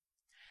choice.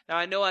 Now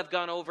I know I've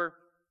gone over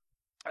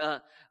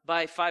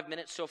by 5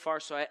 minutes so far,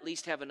 so I at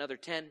least have another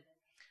 10.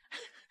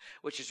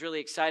 Which is really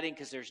exciting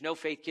because there's no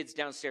faith kids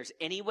downstairs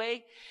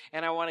anyway.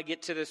 And I want to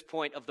get to this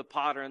point of the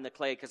potter and the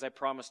clay because I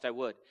promised I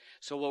would.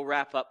 So we'll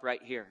wrap up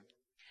right here.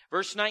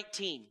 Verse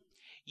 19.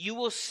 You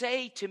will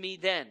say to me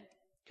then,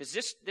 because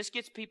this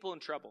gets people in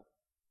trouble.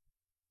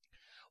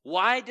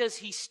 Why does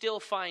He still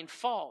find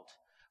fault?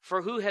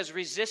 For who has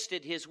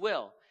resisted His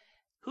will?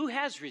 Who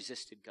has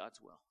resisted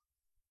God's will?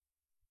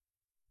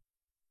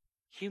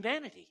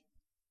 Humanity.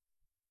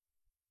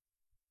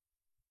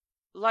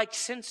 Like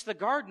since the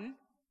garden.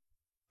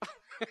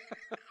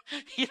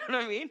 You know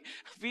what I mean?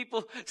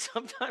 People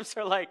sometimes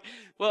are like,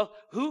 well,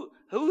 who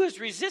has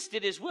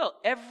resisted His will?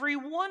 Every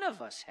one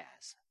of us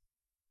has.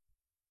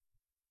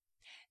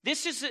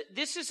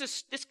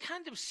 This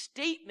kind of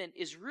statement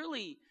is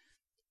really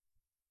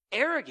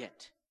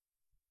arrogant.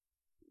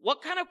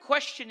 What kind of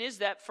question is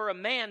that for a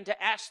man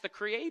to ask the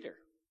Creator?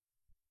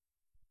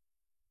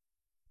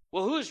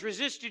 Well, who has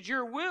resisted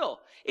your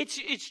will?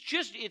 It's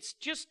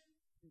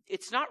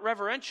not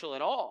reverential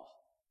at all.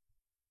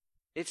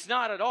 It's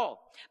not at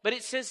all. But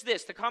it says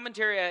this. The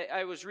commentary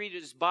I was reading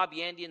is Bob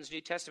Yandian's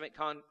New Testament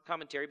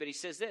commentary, but he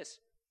says this.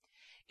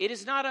 It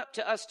is not up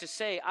to us to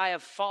say, I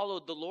have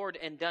followed the Lord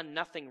and done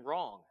nothing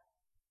wrong.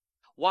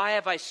 Why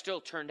have I still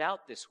turned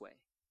out this way?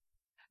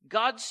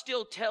 God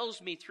still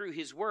tells me through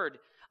his word,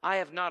 I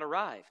have not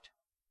arrived.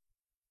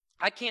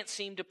 I can't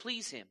seem to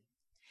please him.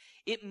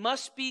 It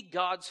must be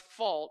God's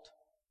fault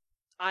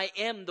I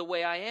am the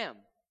way I am.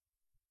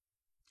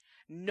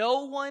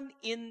 No one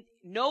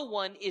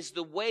is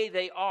the way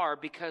they are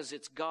because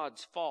it's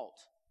God's fault.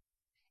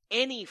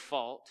 Any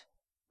fault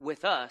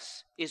with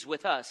us is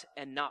with us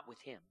and not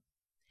with him.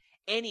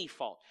 Any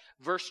fault.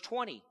 Verse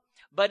 20,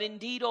 but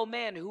indeed, O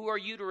man, who are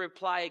you to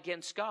reply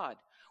against God?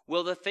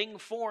 Will the thing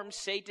formed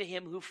say to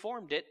him who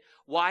formed it,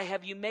 why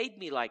have you made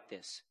me like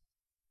this?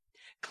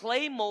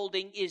 Clay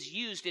molding is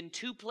used in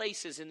two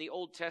places in the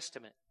Old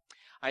Testament.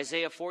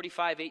 Isaiah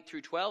 45, 8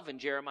 through 12, and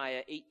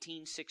Jeremiah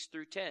 18, 6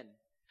 through 10.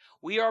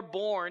 We are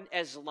born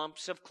as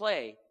lumps of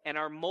clay and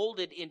are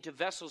molded into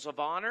vessels of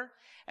honor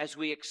as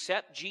we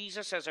accept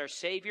Jesus as our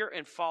Savior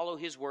and follow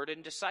his word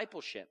in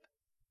discipleship.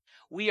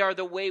 We are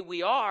the way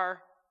we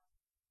are.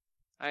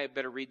 I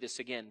better read this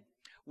again.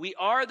 We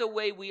are the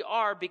way we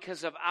are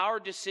because of our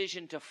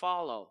decision to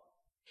follow.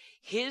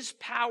 His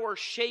power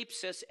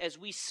shapes us as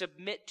we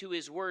submit to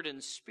his word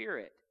and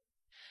spirit.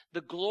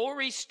 The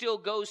glory still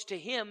goes to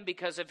him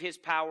because of his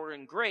power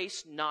and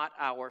grace, not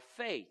our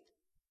faith.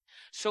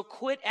 So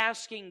quit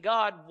asking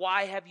God,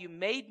 why have you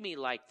made me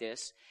like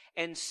this?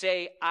 And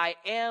say, I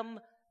am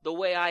the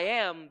way I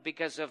am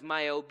because of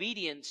my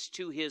obedience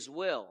to his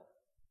will.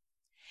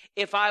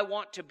 If I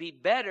want to be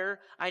better,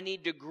 I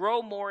need to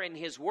grow more in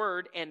his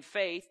word and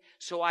faith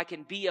so I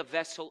can be a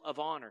vessel of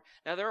honor.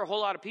 Now, there are a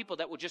whole lot of people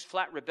that will just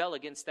flat rebel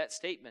against that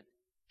statement.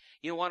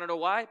 You want to know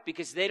why?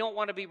 Because they don't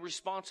want to be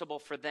responsible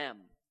for them.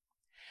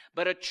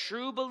 But a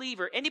true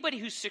believer, anybody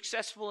who's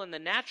successful in the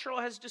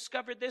natural has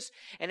discovered this,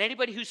 and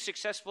anybody who's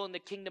successful in the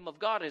kingdom of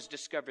God has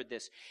discovered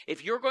this.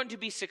 If you're going to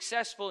be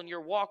successful in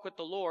your walk with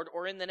the Lord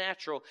or in the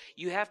natural,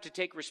 you have to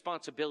take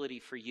responsibility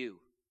for you.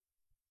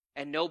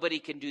 And nobody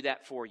can do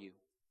that for you.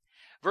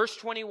 Verse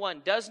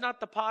 21, does not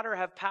the potter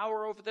have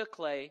power over the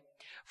clay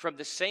from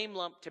the same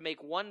lump to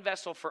make one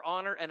vessel for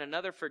honor and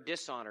another for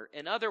dishonor?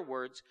 In other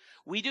words,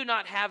 we do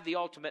not have the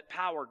ultimate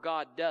power,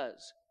 God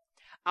does.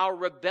 Our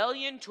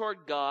rebellion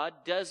toward God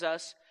does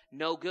us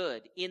no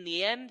good. In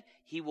the end,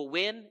 he will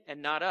win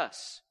and not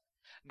us.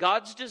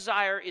 God's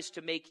desire is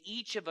to make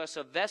each of us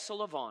a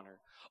vessel of honor.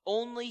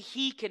 Only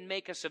he can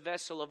make us a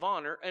vessel of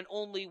honor, and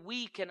only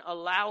we can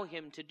allow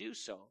him to do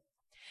so.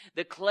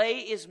 The clay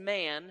is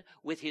man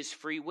with his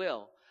free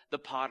will. The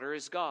potter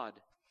is God.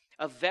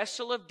 A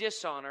vessel of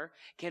dishonor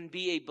can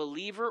be a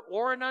believer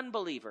or an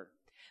unbeliever.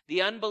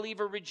 The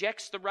unbeliever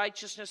rejects the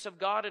righteousness of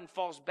God and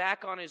falls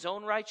back on his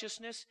own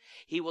righteousness.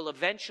 He will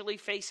eventually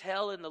face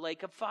hell in the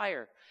lake of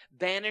fire,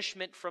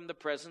 banishment from the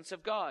presence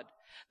of God.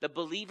 The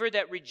believer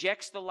that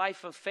rejects the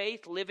life of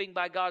faith, living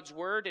by God's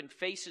word, and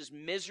faces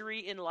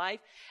misery in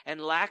life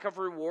and lack of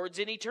rewards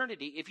in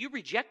eternity. If you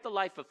reject the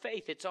life of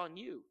faith, it's on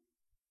you.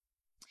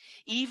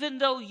 Even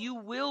though you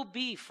will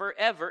be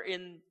forever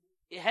in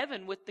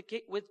heaven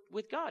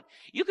with God.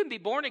 You can be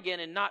born again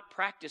and not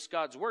practice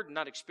God's word and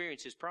not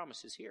experience his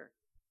promises here.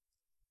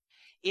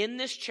 In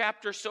this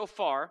chapter so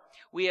far,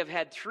 we have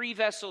had three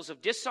vessels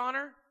of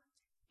dishonor,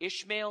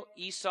 Ishmael,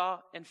 Esau,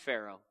 and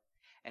Pharaoh,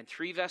 and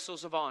three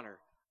vessels of honor,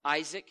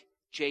 Isaac,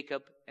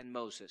 Jacob, and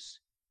Moses.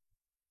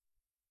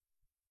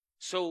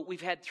 So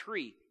we've had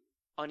three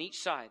on each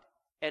side.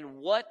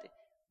 And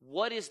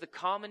what is the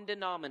common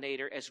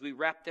denominator as we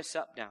wrap this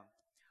up now?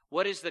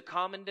 What is the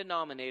common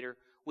denominator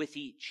with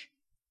each?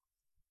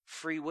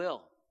 Free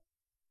will.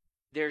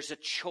 There's a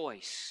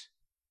choice.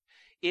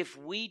 If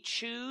we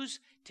choose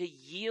to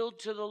yield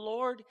to the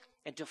Lord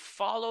and to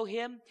follow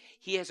him,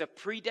 he has a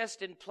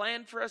predestined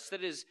plan for us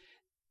that is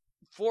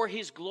for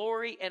his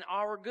glory and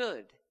our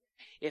good.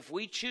 If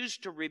we choose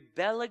to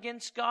rebel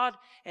against God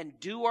and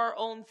do our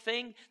own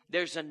thing,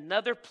 there's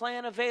another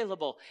plan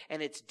available,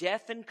 and it's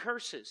death and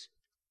curses.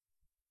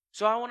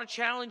 So I want to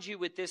challenge you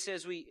with this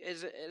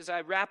as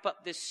I wrap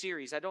up this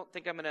series. I don't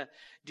think I'm going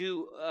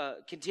to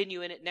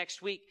continue in it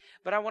next week,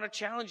 but I want to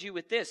challenge you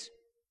with this.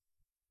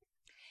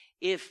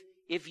 If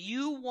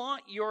you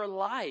want your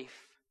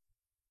life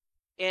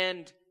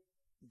and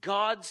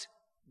God's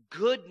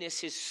goodness,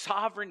 his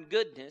sovereign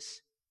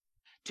goodness,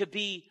 to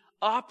be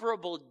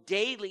operable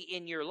daily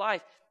in your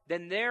life,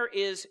 then there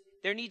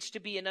needs to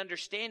be an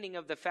understanding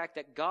of the fact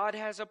that God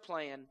has a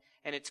plan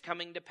and it's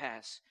coming to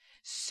pass.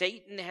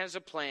 Satan has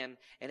a plan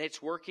and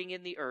it's working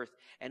in the earth,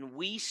 and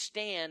we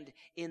stand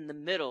in the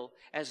middle,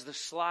 as the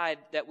slide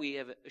that we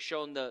have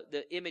shown,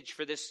 the image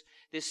for this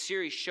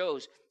series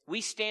shows. We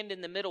stand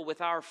in the middle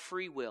with our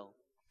free will.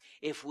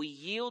 If we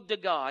yield to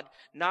God,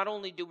 not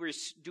only do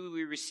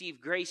we receive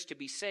grace to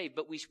be saved,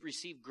 but we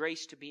receive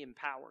grace to be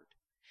empowered.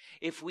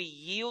 If we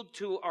yield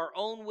to our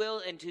own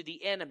will and to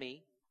the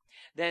enemy,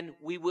 then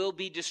we will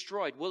be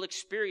destroyed. We'll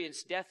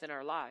experience death in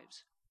our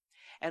lives.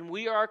 And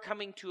we are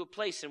coming to a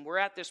place, and we're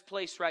at this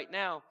place right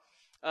now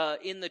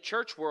in the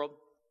church world,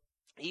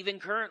 even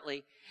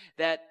currently,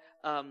 that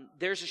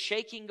there's a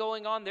shaking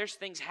going on. There's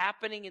things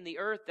happening in the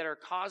earth that are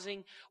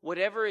causing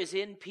whatever is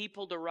in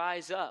people to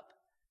rise up.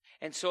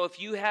 And so if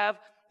you have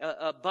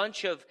a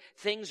bunch of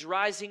things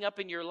rising up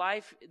in your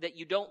life that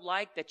you don't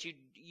like, that you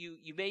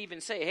may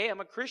even say, hey, I'm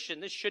a Christian,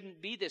 this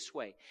shouldn't be this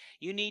way.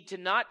 You need to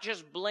not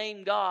just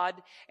blame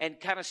God and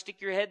kind of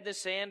stick your head in the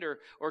sand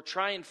or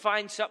try and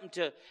find something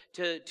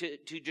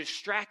to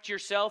distract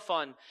yourself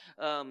on,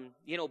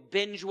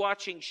 binge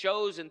watching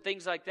shows and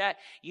things like that.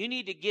 You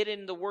need to get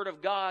in the Word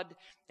of God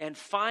and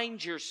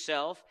find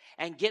yourself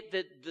and get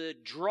the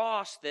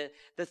dross, the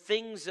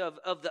things of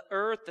the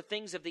earth, the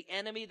things of the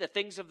enemy, the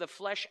things of the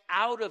flesh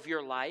out of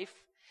your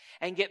life,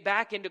 and get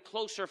back into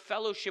closer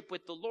fellowship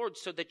with the Lord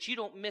so that you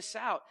don't miss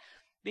out.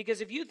 Because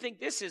if you think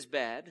this is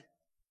bad,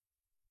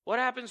 what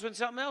happens when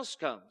something else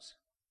comes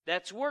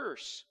that's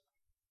worse?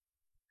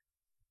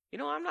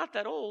 I'm not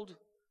that old,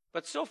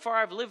 but so far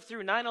I've lived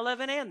through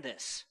 9/11 and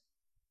this.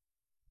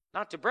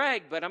 Not to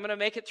brag, but I'm going to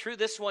make it through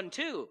this one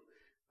too.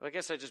 Well, I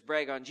guess I just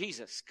brag on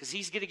Jesus because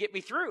he's going to get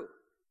me through.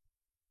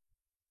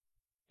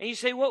 And you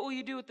say, what will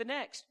you do with the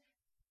next?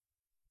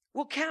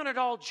 We'll count it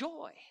all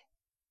joy.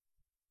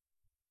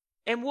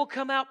 And we'll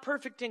come out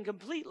perfect and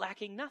complete,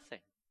 lacking nothing.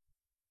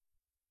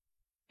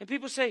 And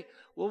people say,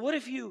 well, what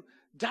if you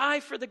die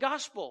for the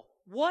gospel?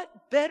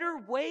 What better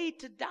way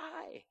to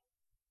die?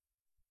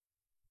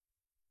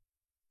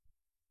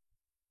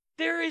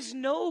 There is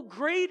no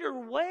greater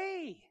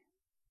way.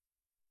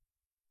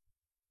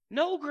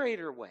 No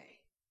greater way.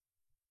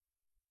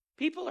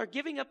 People are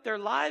giving up their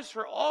lives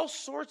for all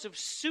sorts of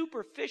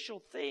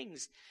superficial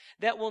things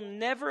that will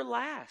never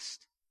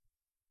last.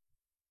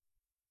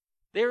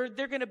 They're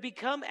going to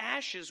become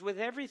ashes with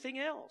everything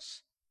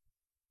else.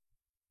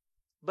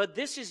 But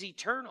this is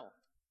eternal.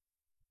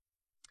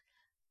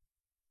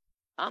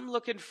 I'm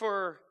looking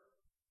for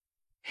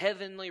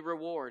heavenly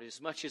reward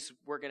as much as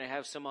we're going to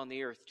have some on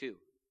the earth too.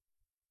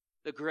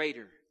 The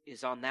greater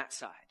is on that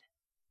side.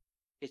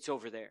 It's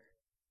over there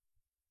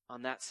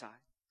on that side.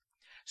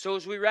 So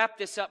as we wrap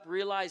this up,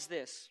 realize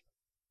this.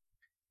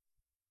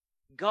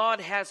 God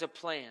has a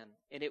plan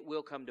and it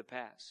will come to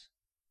pass.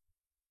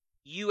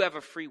 You have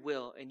a free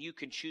will, and you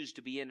can choose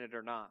to be in it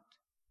or not.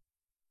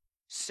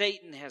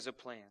 Satan has a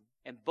plan,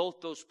 and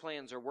both those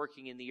plans are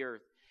working in the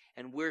earth.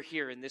 And we're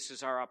here, and this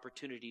is our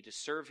opportunity to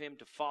serve him,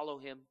 to follow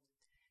him,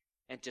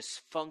 and to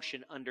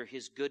function under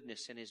his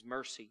goodness and his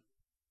mercy.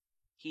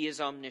 He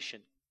is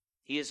omniscient.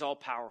 He is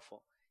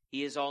all-powerful.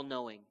 He is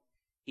all-knowing.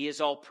 He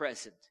is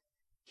all-present.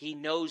 He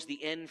knows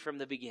the end from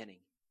the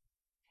beginning.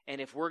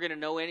 And if we're going to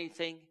know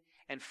anything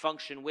and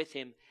function with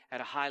him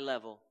at a high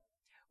level,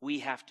 we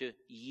have to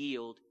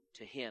yield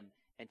to him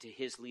and to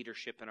his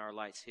leadership in our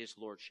lives, his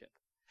lordship.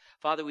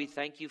 Father, we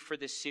thank you for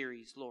this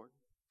series, Lord.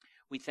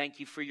 We thank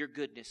you for your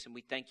goodness and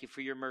we thank you for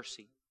your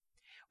mercy.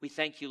 We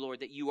thank you, Lord,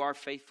 that you are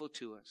faithful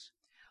to us.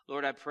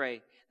 Lord, I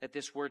pray that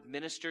this word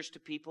ministers to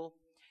people,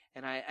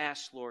 and I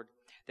ask, Lord,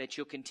 that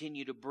you'll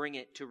continue to bring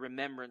it to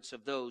remembrance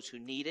of those who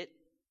need it.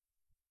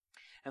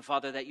 And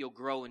Father, that you'll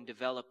grow and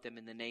develop them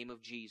in the name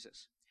of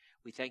Jesus.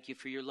 We thank you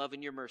for your love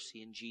and your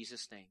mercy in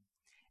Jesus' name.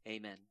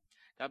 Amen.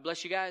 God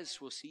bless you guys.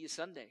 We'll see you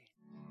Sunday.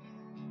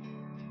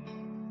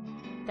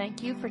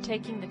 Thank you for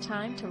taking the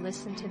time to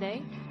listen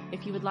today.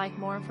 If you would like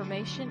more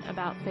information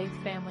about Faith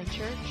Family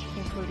Church,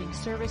 including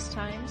service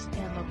times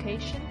and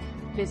location,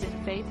 visit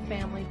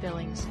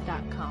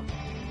faithfamilybillings.com.